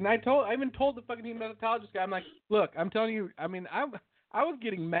here. And I even told the fucking hematologist guy, I'm like, look, I'm telling you, I mean, I was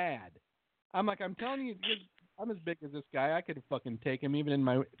getting mad. I'm like, I'm telling you, I'm as big as this guy. I could fucking take him even in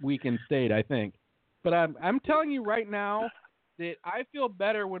my weakened state, I think. But I'm telling you right now that I feel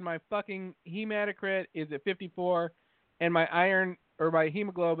better when my fucking hematocrit is at 54 and my iron or my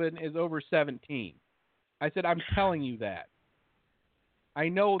hemoglobin is over 17. I said, I'm telling you that. I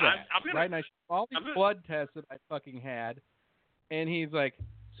know that, right? And I showed all these blood tests that I fucking had, and he's like,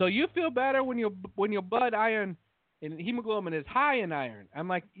 so you feel better when your blood iron and hemoglobin is high in iron? I'm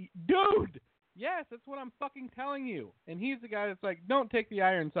like, dude, yes, that's what I'm fucking telling you. And he's the guy that's like, don't take the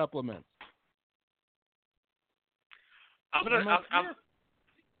iron supplements.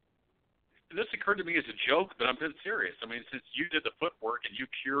 This occurred to me as a joke, but I'm dead serious. I mean, since you did the footwork and you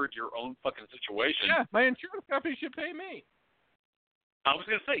cured your own fucking situation. Yeah, my insurance company should pay me. I was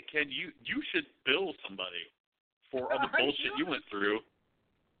going to say, you should bill somebody for all the bullshit you went through.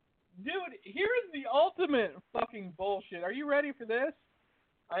 Dude, here's the ultimate fucking bullshit. Are you ready for this?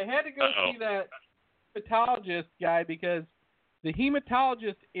 I had to go see that hematologist guy because the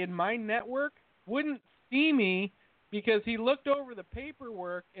hematologist in my network wouldn't see me because he looked over the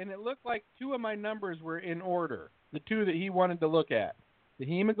paperwork and it looked like 2 of my numbers were in order, the 2 that he wanted to look at, the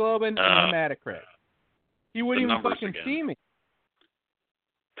hemoglobin and the hematocrit. He wouldn't even fucking see me.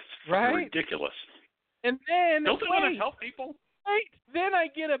 Right? Ridiculous. And then don't they want to help people? Wait, then I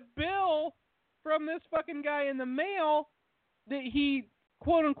get a bill from this fucking guy in the mail that he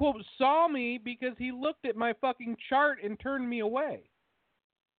quote unquote saw me because he looked at my fucking chart and turned me away.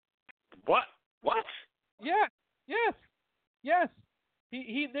 What? Yeah. Yes.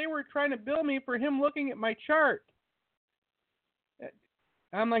 They were trying to bill me for him looking at my chart.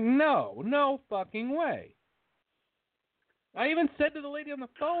 I'm like, no fucking way. I even said to the lady on the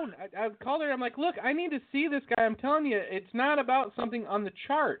phone, I called her, I'm like, look, I need to see this guy. I'm telling you, it's not about something on the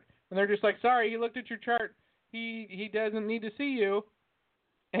chart. And they're just like, sorry, he looked at your chart. He doesn't need to see you.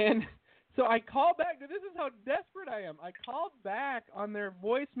 And so I called back. This is how desperate I am. I called back on their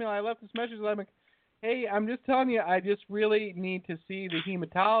voicemail. I left this message. I'm like, hey, I'm just telling you, I just really need to see the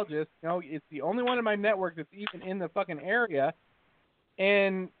hematologist. You know, it's the only one in my network that's even in the fucking area.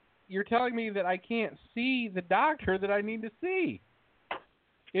 And you're telling me that I can't see the doctor that I need to see.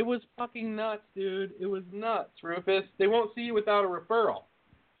 It was fucking nuts, dude. It was nuts, Rufus. They won't see you without a referral.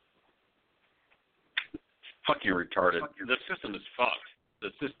 Fucking retarded. The system is fucked. The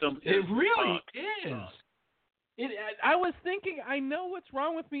system is fucked. I was thinking, I know what's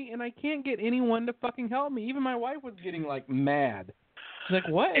wrong with me, and I can't get anyone to fucking help me. Even my wife was getting, like, mad. She's like,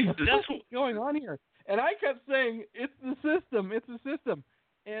 what is going on here? And I kept saying, it's the system. It's the system.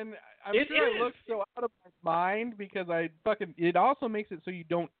 And I'm sure I look so out of my mind because it also makes it so you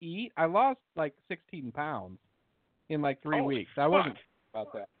don't eat. I lost, like, 16 pounds in, like, 3 weeks. I wasn't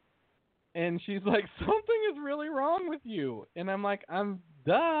about that. And she's like, something is really wrong with you. And I'm like, I'm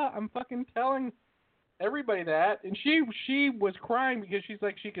fucking telling everybody that. And she was crying because she's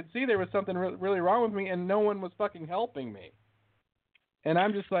like, she could see there was something really wrong with me and no one was fucking helping me. And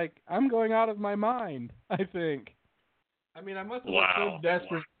I'm just like, I'm going out of my mind, I think. I mean, I must have been so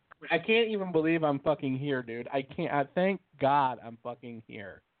desperate. I can't even believe I'm fucking here, dude. I can't. I thank God I'm fucking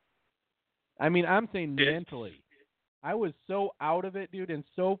here. I mean, I'm saying mentally. I was so out of it, dude, and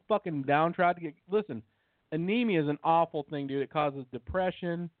so fucking downtrodden. Listen, anemia is an awful thing, dude. It causes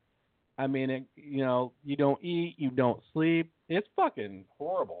depression. I mean, you don't eat, you don't sleep. It's fucking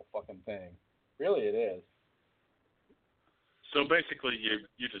horrible fucking thing. Really, it is. So basically,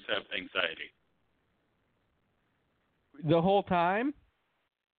 you just have anxiety. The whole time?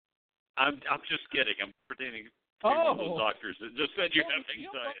 I'm just kidding. I'm pretending to be one of those doctors that just said you have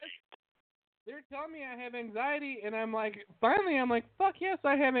anxiety. They're telling me I have anxiety, and I'm like, fuck yes,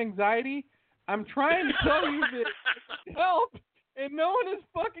 I have anxiety. I'm trying to tell you that help, and no one is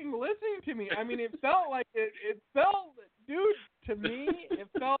fucking listening to me. I mean, it felt like dude, to me, it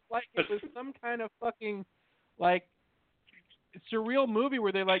felt like it was some kind of fucking, like, surreal movie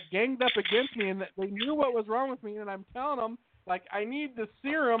where they, like, ganged up against me, and they knew what was wrong with me, and I'm telling them, like, I need the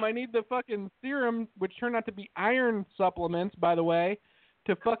fucking serum, which turned out to be iron supplements, by the way,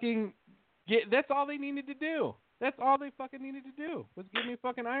 to fucking that's all they needed to do. That's all they fucking needed to do was give me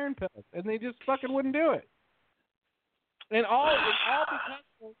fucking iron pills, and they just fucking wouldn't do it. And all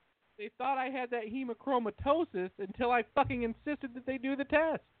because they thought I had that hemochromatosis until I fucking insisted that they do the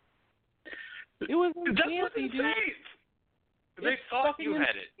test. It was insanity, dude. They thought you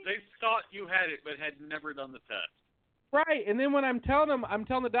had it. They thought you had it, but had never done the test. Right, and then when I'm telling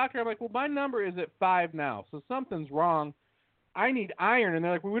the doctor, I'm like, well, my number is at 5 now, so something's wrong. I need iron. And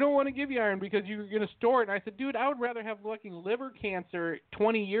they're like, well, we don't want to give you iron because you're going to store it. And I said, dude, I would rather have fucking liver cancer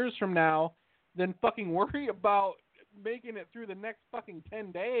 20 years from now than fucking worry about making it through the next fucking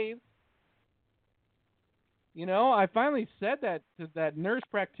 10 days. You know, I finally said that to that nurse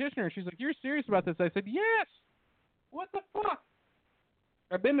practitioner. She's like, you're serious about this? I said, yes. What the fuck?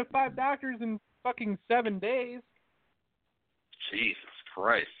 I've been to 5 doctors in fucking 7 days. Jesus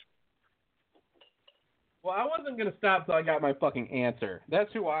Christ. Well, I wasn't going to stop till I got my fucking answer.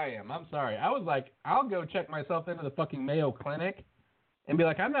 That's who I am. I'm sorry. I was like, I'll go check myself into the fucking Mayo Clinic and be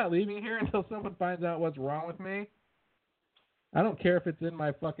like, I'm not leaving here until someone finds out what's wrong with me. I don't care if it's in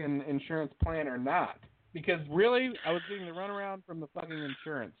my fucking insurance plan or not. Because really, I was getting the runaround from the fucking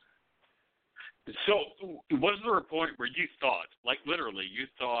insurance. So, was there a point where you thought, like literally, you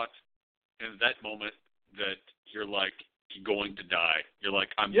thought in that moment that you're like going to die? You're like,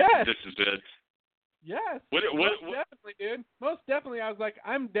 this is it. Yes. Most definitely, dude. Most definitely, I was like,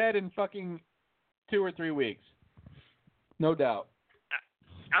 I'm dead in fucking 2 or 3 weeks. No doubt.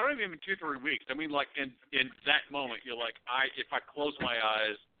 I don't even mean 2 or 3 weeks. I mean, like, in that moment, you're like, if I close my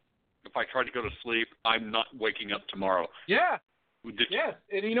eyes, if I try to go to sleep, I'm not waking up tomorrow. Yeah. Yes.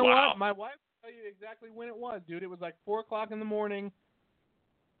 And you know what? My wife will tell you exactly when it was, dude. It was like 4 o'clock in the morning,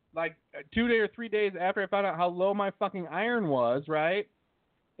 like 2 or 3 days after I found out how low my fucking iron was, right?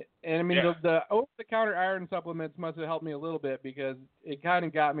 And I mean, the over-the-counter iron supplements must have helped me a little bit because it kind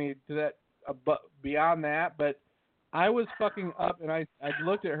of got me to that beyond that. But I was fucking up, and I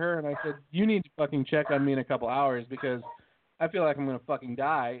looked at her and I said, "You need to fucking check on me in a couple hours because I feel like I'm gonna fucking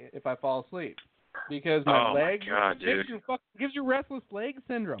die if I fall asleep because my leg gives you restless leg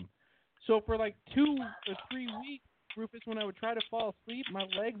syndrome. So for like 2 or 3 weeks, Rufus, when I would try to fall asleep, my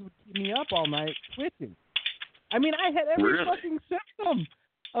legs would keep me up all night twitching. I mean, I had every fucking symptom.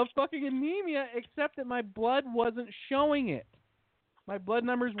 of fucking anemia, except that my blood wasn't showing it. My blood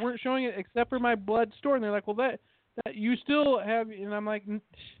numbers weren't showing it, except for my blood store. And they're like, well, that you still have, and I'm like,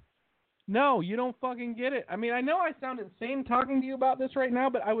 no, you don't fucking get it. I mean, I know I sound insane talking to you about this right now,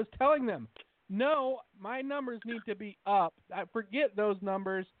 but I was telling them, no, my numbers need to be up. I forget those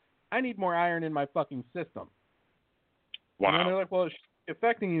numbers. I need more iron in my fucking system. Wow. And they're like, well, it's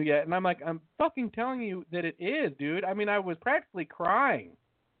affecting you yet? And I'm like, I'm fucking telling you that it is, dude. I mean, I was practically crying.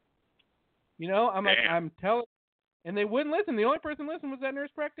 You know, I'm like, I'm telling, and they wouldn't listen. The only person who listened was that nurse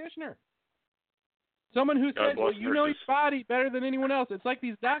practitioner. Someone who said, well, you know your body better than anyone else. It's like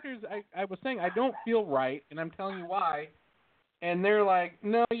these doctors, I was saying, I don't feel right, and I'm telling you why. And they're like,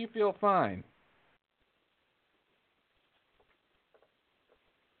 no, you feel fine.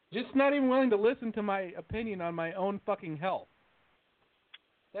 Just not even willing to listen to my opinion on my own fucking health.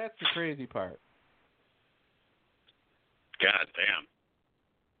 That's the crazy part. God damn.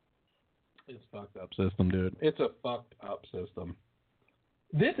 It's a fucked up system, dude. It's a fucked up system.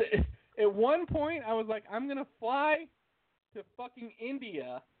 This, at one point, I was like, I'm going to fly to fucking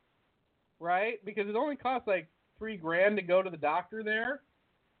India, right? Because it only costs like $3,000 to go to the doctor there.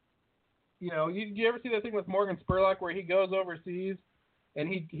 You know, you ever see that thing with Morgan Spurlock where he goes overseas and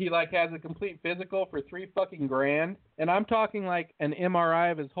he like has a complete physical for $3,000? And I'm talking like an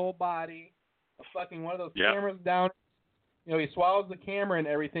MRI of his whole body, a fucking one of those cameras down. You know, he swallows the camera and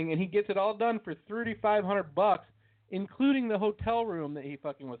everything, and he gets it all done for $3,500, including the hotel room that he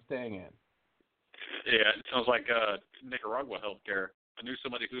fucking was staying in. Yeah, it sounds like Nicaragua healthcare. I knew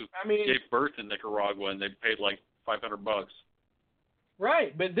somebody who gave birth in Nicaragua, and they paid like $500.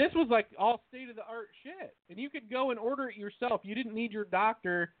 Right, but this was like all state-of-the-art shit. And you could go and order it yourself. You didn't need your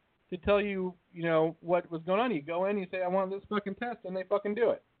doctor to tell you, you know, what was going on. You go in, you say, I want this fucking test, and they fucking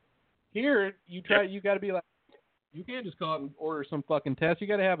do it. Here, you got to be like, you can't just call it and order some fucking test. You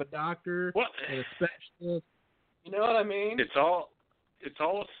got to have a doctor and a specialist. You know what I mean? It's all a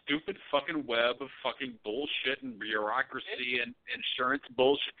stupid fucking web of fucking bullshit and bureaucracy and insurance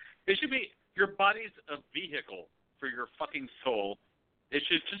bullshit. It should be, your body's a vehicle for your fucking soul. It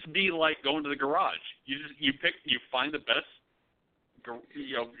should just be like going to the garage. You find the best,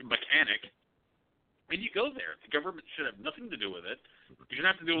 mechanic, and you go there. The government should have nothing to do with it. You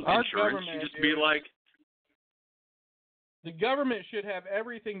shouldn't have to deal with insurance. You just be like. The government should have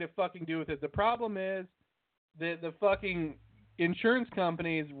everything to fucking do with it. The problem is that the fucking insurance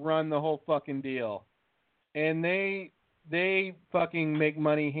companies run the whole fucking deal. And they fucking make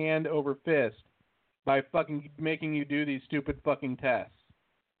money hand over fist by fucking making you do these stupid fucking tests.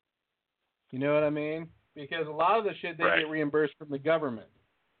 You know what I mean? Because a lot of the shit they get reimbursed from the government.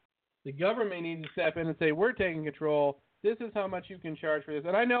 The government needs to step in and say, we're taking control. This is how much you can charge for this.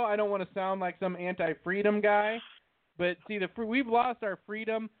 And I know I don't want to sound like some anti-freedom guy, but see, we've lost our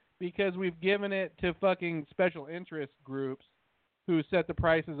freedom because we've given it to fucking special interest groups who set the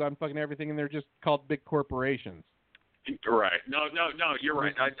prices on fucking everything, and they're just called big corporations. Right. No, you're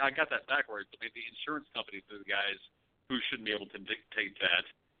right. I got that backwards. I mean, the insurance companies are the guys who shouldn't be able to dictate that.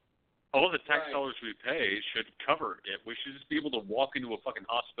 All the tax dollars we pay should cover it. We should just be able to walk into a fucking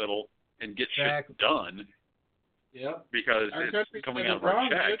hospital and get shit done. Yep. Because it's coming out of our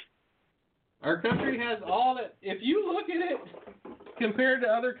check. Our country has all that. If you look at it compared to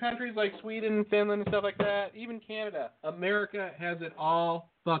other countries like Sweden, Finland, and stuff like that, even Canada, America has it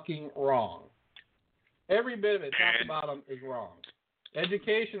all fucking wrong. Every bit of it, top to bottom, is wrong.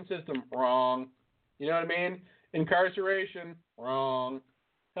 Education system, wrong. You know what I mean? Incarceration, wrong.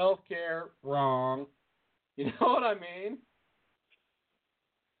 Healthcare, wrong. You know what I mean?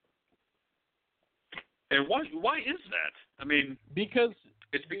 And why is that? I mean, because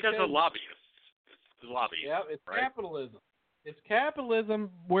of lobbyists. It's lobbyists. Yeah, it's capitalism. It's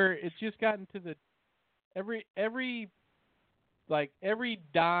capitalism where it's just gotten to the every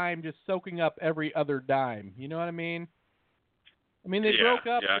dime just soaking up every other dime. You know what I mean? I mean they broke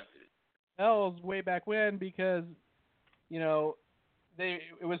up L's way back when because, you know,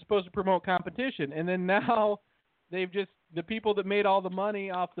 it was supposed to promote competition, and then now the people that made all the money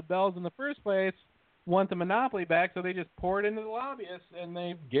off the bells in the first place want the monopoly back, so they just pour it into the lobbyists, and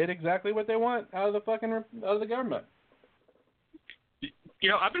they get exactly what they want out of the government. You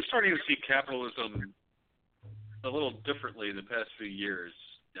know, I've been starting to see capitalism a little differently in the past few years.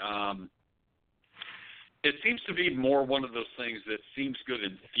 It seems to be more one of those things that seems good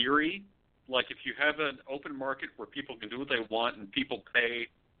in theory. Like if you have an open market where people can do what they want and people pay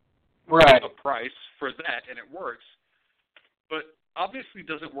a price for that, and it works, but obviously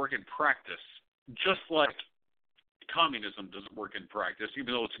doesn't work in practice. Just like communism doesn't work in practice,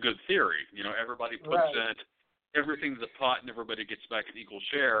 even though it's a good theory. You know, everybody puts in everything's a pot and everybody gets back an equal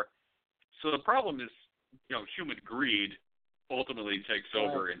share. So the problem is, human greed ultimately takes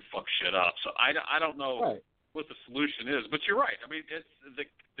over and fucks shit up. So I don't know what the solution is, but you're right. I mean, it's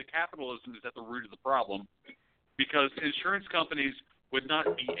the capitalism is at the root of the problem, because insurance companies would not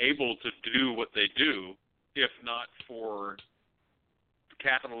be able to do what they do if not for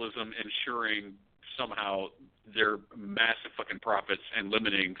capitalism ensuring somehow their massive fucking profits and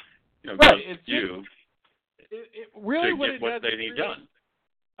limiting, you really to what get it what does they is need create done.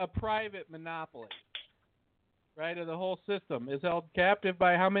 a private monopoly, right? Of the whole system is held captive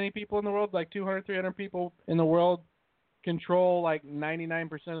by how many people in the world? Like 200, 300 people in the world control like 99%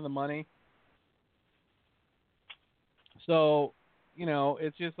 of the money. So,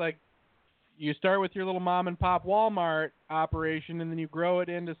 it's just like you start with your little mom and pop Walmart operation, and then you grow it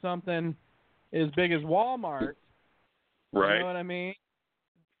into something as big as Walmart. Right. You know what I mean?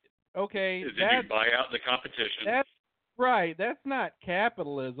 Okay. Then you buy out the competition. That's right. That's not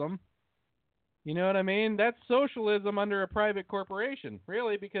capitalism. You know what I mean? That's socialism under a private corporation,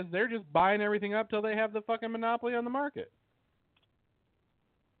 really, because they're just buying everything up till they have the fucking monopoly on the market.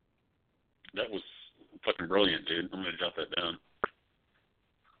 That was fucking brilliant, dude. I'm going to jot that down.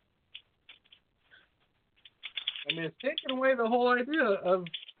 I mean, it's taking away the whole idea of,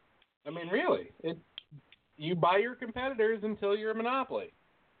 really, you buy your competitors until you're a monopoly.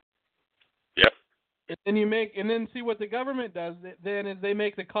 Yep. And then see what the government does then is they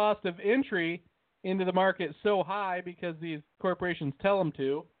make the cost of entry into the market so high because these corporations tell them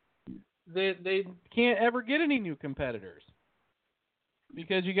to, that they can't ever get any new competitors.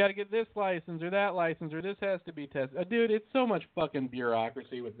 Because you got to get this license or that license or this has to be tested. Dude, it's so much fucking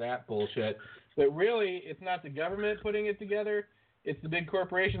bureaucracy with that bullshit. But really, it's not the government putting it together. It's the big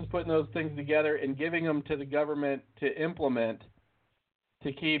corporations putting those things together and giving them to the government to implement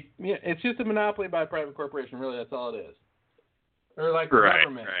to keep. It's just a monopoly by a private corporation. Really, that's all it is. Or like the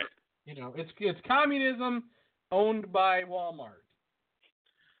government. Right. It's communism owned by Walmart.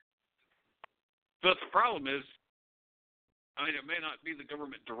 But the problem is, it may not be the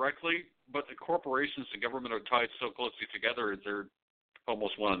government directly, but the corporations and government are tied so closely together they're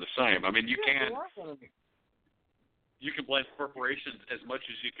almost one and the same. You can blame corporations as much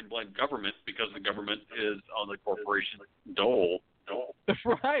as you can blame government because the government is on the corporation's dole.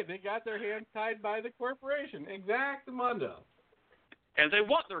 Right. They got their hands tied by the corporation. Exactamundo. And they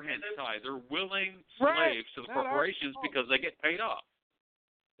want their hands tied. They're willing slaves to the corporations because they get paid off.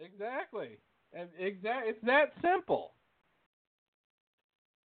 Exactly. It's that simple.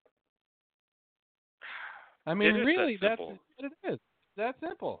 Really, that's what it is. That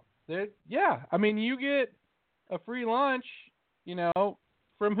simple. You get a free lunch,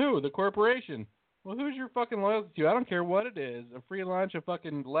 from who? The corporation. Well, who's your fucking loyalty to? I don't care what it is. A free lunch, a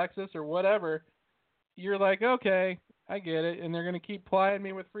fucking Lexus or whatever. You're like, okay, I get it. And they're going to keep plying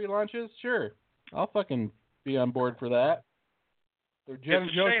me with free lunches? Sure. I'll fucking be on board for that. It's a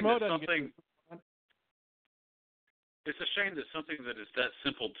shame that something that is that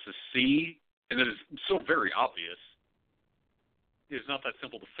simple to see and that is so very obvious is not that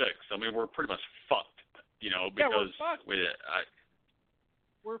simple to fix. We're pretty much fucked, because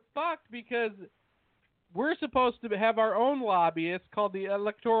we're fucked because we're supposed to have our own lobbyists called the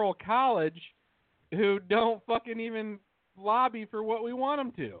Electoral College who don't fucking even lobby for what we want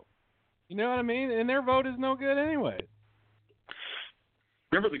them to. You know what I mean? And their vote is no good anyway.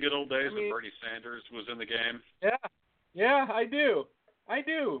 Remember the good old days when Bernie Sanders was in the game? Yeah, I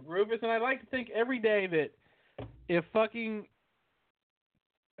do, Rufus, and I like to think every day that if fucking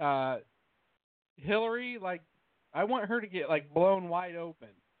Hillary, I want her to get blown wide open.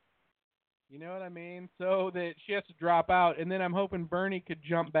 You know what I mean? So that she has to drop out, and then I'm hoping Bernie could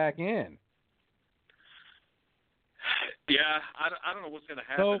jump back in. Yeah, I don't know what's going to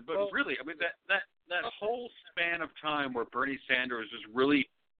happen, but really, that whole span of time where Bernie Sanders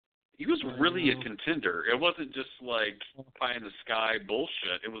he was really a contender. It wasn't just pie in the sky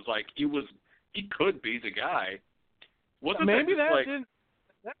bullshit. It was he could be the guy. Wasn't maybe that probably did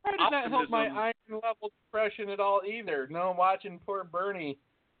not help my iron level depression at all either. No, watching poor Bernie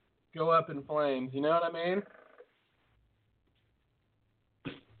go up in flames. You know what I mean?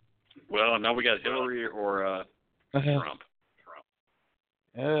 Well, now we got Hillary or Trump.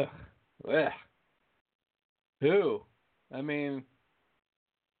 Ugh. Who? I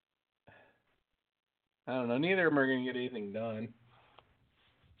don't know. Neither of them are going to get anything done.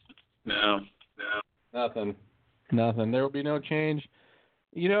 No. Nothing. There will be no change.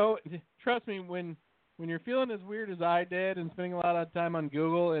 Trust me, when you're feeling as weird as I did and spending a lot of time on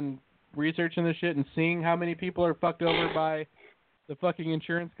Google and researching this shit and seeing how many people are fucked over by the fucking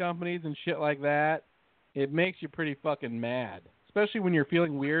insurance companies and shit like that, it makes you pretty fucking mad, especially when you're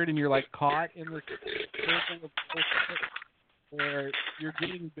feeling weird and you're like caught in this circle of bullshit where you're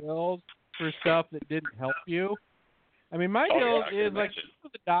getting bills for stuff that didn't help you. I mean, my deal is like, go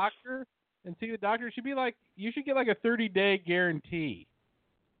to the doctor and see the doctor. Should be like, you should get like a 30-day guarantee.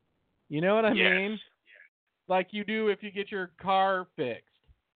 You know what I mean? Like you do if you get your car fixed.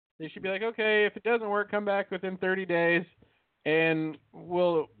 They should be like, okay, if it doesn't work, come back within 30 days, and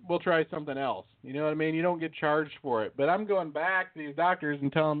we'll try something else. You know what I mean? You don't get charged for it. But I'm going back to these doctors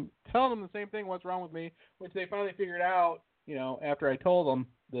and telling them the same thing, what's wrong with me, which they finally figured out, you know, after I told them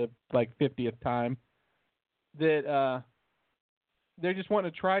the like 50th time, that they just want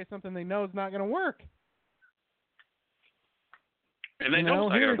to try something they know is not going to work. And they know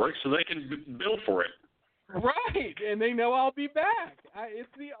it's not going to work, so they can bill for it. Right, and they know I'll be back. It's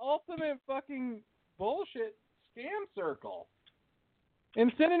the ultimate fucking bullshit scam circle.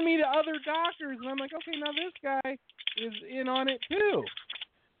 And sending me to other doctors, and I'm like, okay, now this guy is in on it too.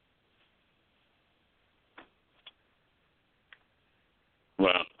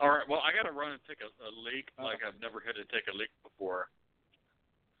 Well, all right. Well, I got to run and take a leak like I've never had to take a leak before.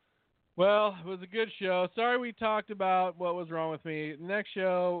 Well, it was a good show. Sorry we talked about what was wrong with me. The next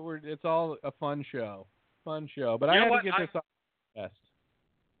show, it's all a fun show. But I had to get this off my chest.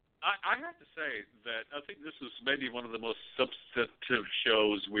 I have to say that I think this is maybe one of the most substantive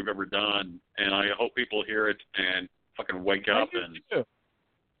shows we've ever done, and I hope people hear it and fucking wake up. And too.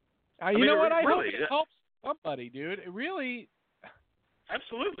 I you know what? I really, hope it helps somebody, dude. It really.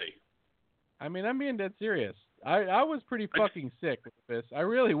 Absolutely. I mean, I'm being dead serious. I was pretty fucking sick with this. I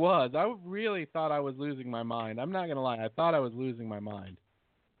really was. I really thought I was losing my mind. I'm not gonna lie. I thought I was losing my mind.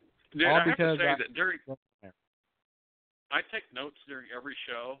 Dude, all I because have to say that during. I take notes during every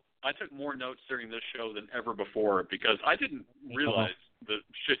show. I took more notes during this show than ever before because I didn't realize the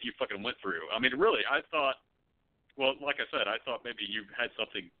shit you fucking went through. I mean, really, I thought, well, like I said, I thought maybe you had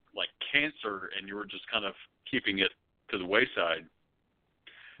something like cancer and you were just kind of keeping it to the wayside.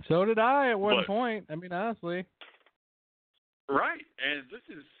 So did I at one point. I mean, honestly. Right. And this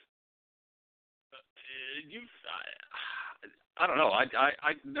is, I don't know.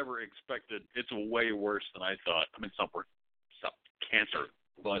 I never expected. It's way worse than I thought. I mean, it's not cancer,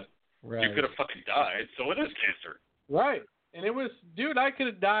 but you could have fucking died, so it is cancer. Right. And it was, dude, I could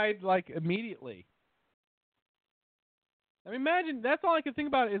have died, like, immediately. I mean, imagine, that's all I could think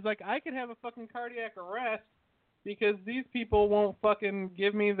about is, like, I could have a fucking cardiac arrest because these people won't fucking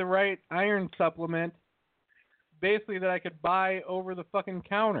give me the right iron supplement, basically, that I could buy over the fucking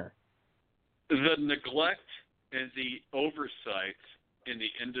counter. The neglect and the oversight in the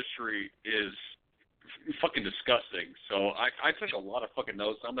industry is fucking disgusting. So I took a lot of fucking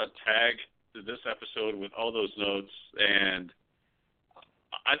notes. I'm going to tag this episode with all those notes, and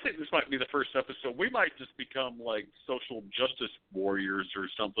I think this might be the first episode. We might just become like social justice warriors or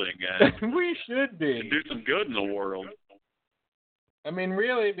something. And we should be. And do some good in the world. I mean,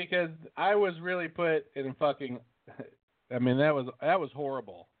 really, because I was really put in fucking, I mean, that was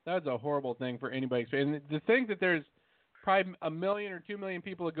horrible. That was a horrible thing for anybody. And to think that there's probably 1 million or 2 million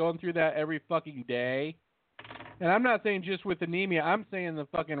people going through that every fucking day. And I'm not saying just with anemia. I'm saying the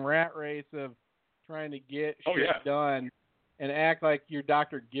fucking rat race of trying to get shit done and act like your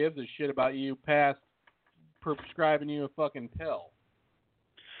doctor gives a shit about you past prescribing you a fucking pill.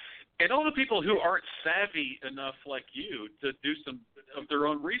 And all the people who aren't savvy enough like you to do some of their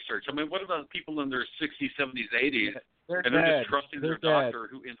own research. I mean, what about people in their 60s, 70s, 80s? They're just trusting their doctor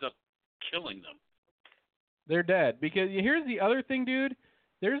who ends up killing them. They're dead. Because here's the other thing, dude.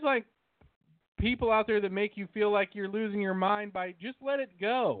 There's like people out there that make you feel like you're losing your mind by just let it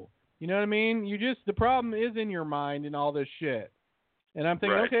go. You know what I mean? The problem is in your mind and all this shit. And I'm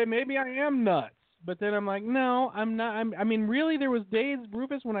thinking, okay, maybe I am nuts. But then I'm like, no, I'm not. I mean, really, there was days,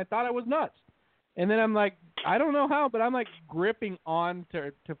 Rufus, when I thought I was nuts. And then I'm like, I don't know how, but I'm like gripping on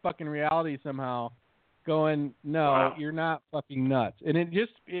to fucking reality somehow, going, no, you're not fucking nuts. And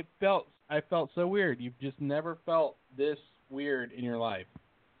I felt so weird. You've just never felt this weird in your life.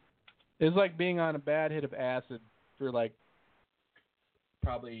 It's like being on a bad hit of acid for like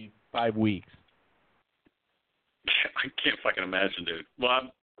probably 5 weeks. I can't fucking imagine, dude.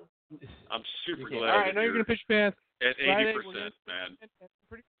 Well, I'm super glad. All right, I know you're going to pitch pants. At 80%, man.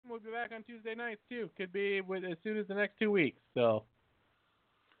 Pretty soon we'll be back on Tuesday nights, too. Could be as soon as the next 2 weeks. So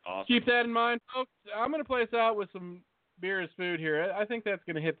awesome. Keep that in mind, folks. I'm going to play us out with some beer as food here. I think that's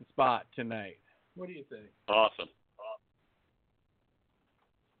going to hit the spot tonight. What do you think? Awesome.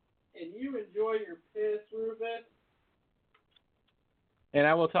 And you enjoy your piss, Rufus. And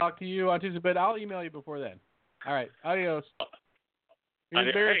I will talk to you on Tuesday, but I'll email you before then. All right. Adios.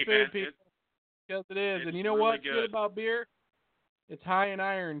 Here's beer as food, people. Because it is. It's And you know really what's good. good about beer? It's high in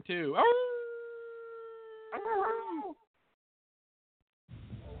iron, too.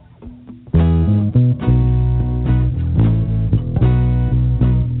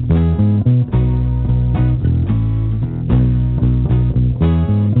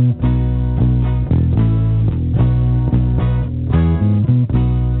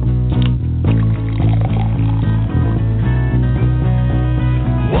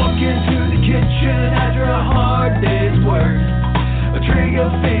 Walk into the kitchen after a hard day's work. Trigger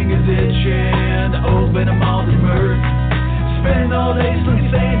fingers itching to open a malted mirth. Spend all day slipping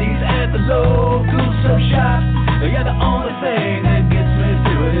sandies at the local sub shop. Yeah, the only thing that gets me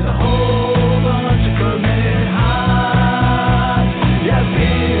through it is a whole bunch of cooking hot. Yeah,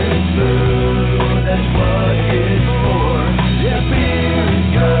 beer is food, that's what it's for. Yeah, beer is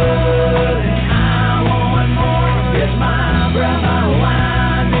good and I want more. It's my brown bottle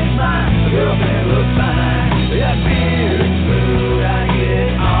wine, it's my girlfriend looks fine. Yeah, beer is food, I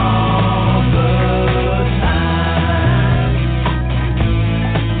get all the time.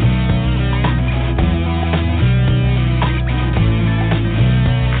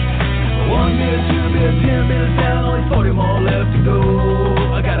 One beer, two beer, 10 beers down, only 40 more left to go.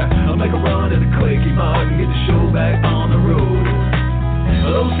 I'll make a run to the quickie mug and get the show back on the road.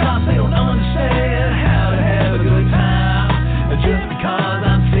 Those cops, they don't understand how to have a good time. Just because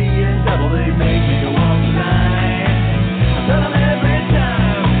I'm seeing double, they make me walk the line. I tell them every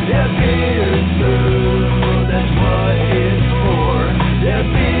time, yeah, beer is food, that's what it's for. Yeah,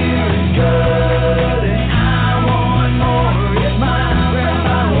 beer is good and I want more. It's my brown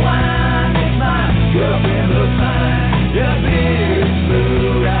bottle wine, it's my girlfriend looks fine. Yeah, beer is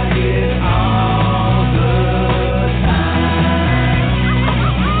food, I get all the time.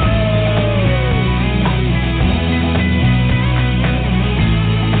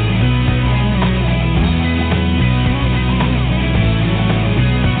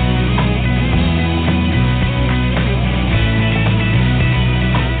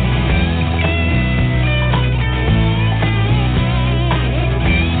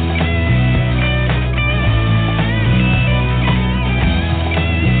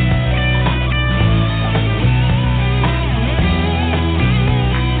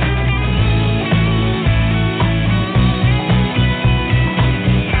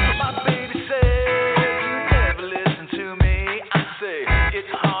 My baby said you never listen to me. I say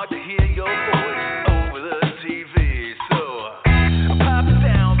it's hard to hear your voice over the TV. So pop it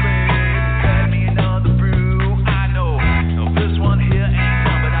down, babe, grab me another brew. I know this one here ain't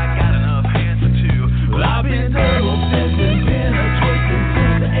none, but I got enough hands for two. Well, I've been double fisted, been a twisted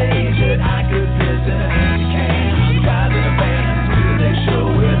since the age that I could piss in a empty can. I'm driving a van and music show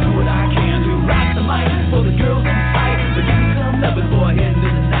with what I can do. Rock the mic for the girls on sight. But give me some love before I head into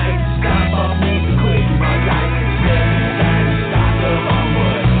the night. Stop off, move the quick, my guy. Step inside and stock up on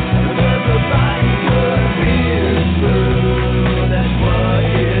what? Everybody good. Beer is food, that's what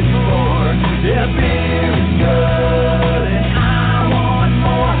it's for. Yeah, beer is good and I want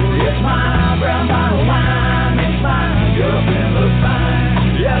more. It's my brown bottle wine, it's my girlfriend looks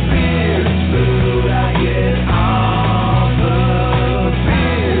fine. Yeah, beer is food, I get all the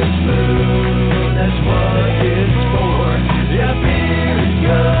beer is food, that's what it's for. Yeah, beer is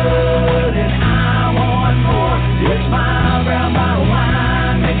good and I want more. It's my brown bottle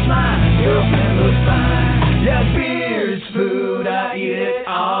wine, makes my girlfriend look fine. Yeah, beer is food, I eat it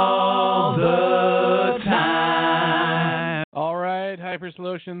all the time. All right, Hyper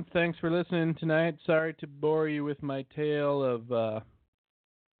Solutions, thanks for listening tonight. Sorry to bore you with my tale of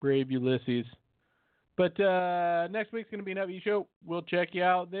brave Ulysses. But next week's going to be an upbeat show. We'll check you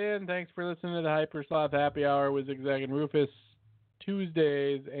out then. Thanks for listening to the Hyper Sloth Happy Hour with Zigzag and Rufus.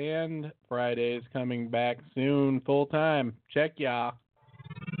 Tuesdays and Fridays coming back soon, full time. Check ya.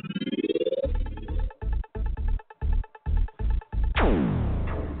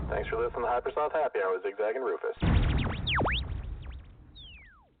 Thanks for listening to Hyper Sloth Happy Hour with Zigzag and Rufus.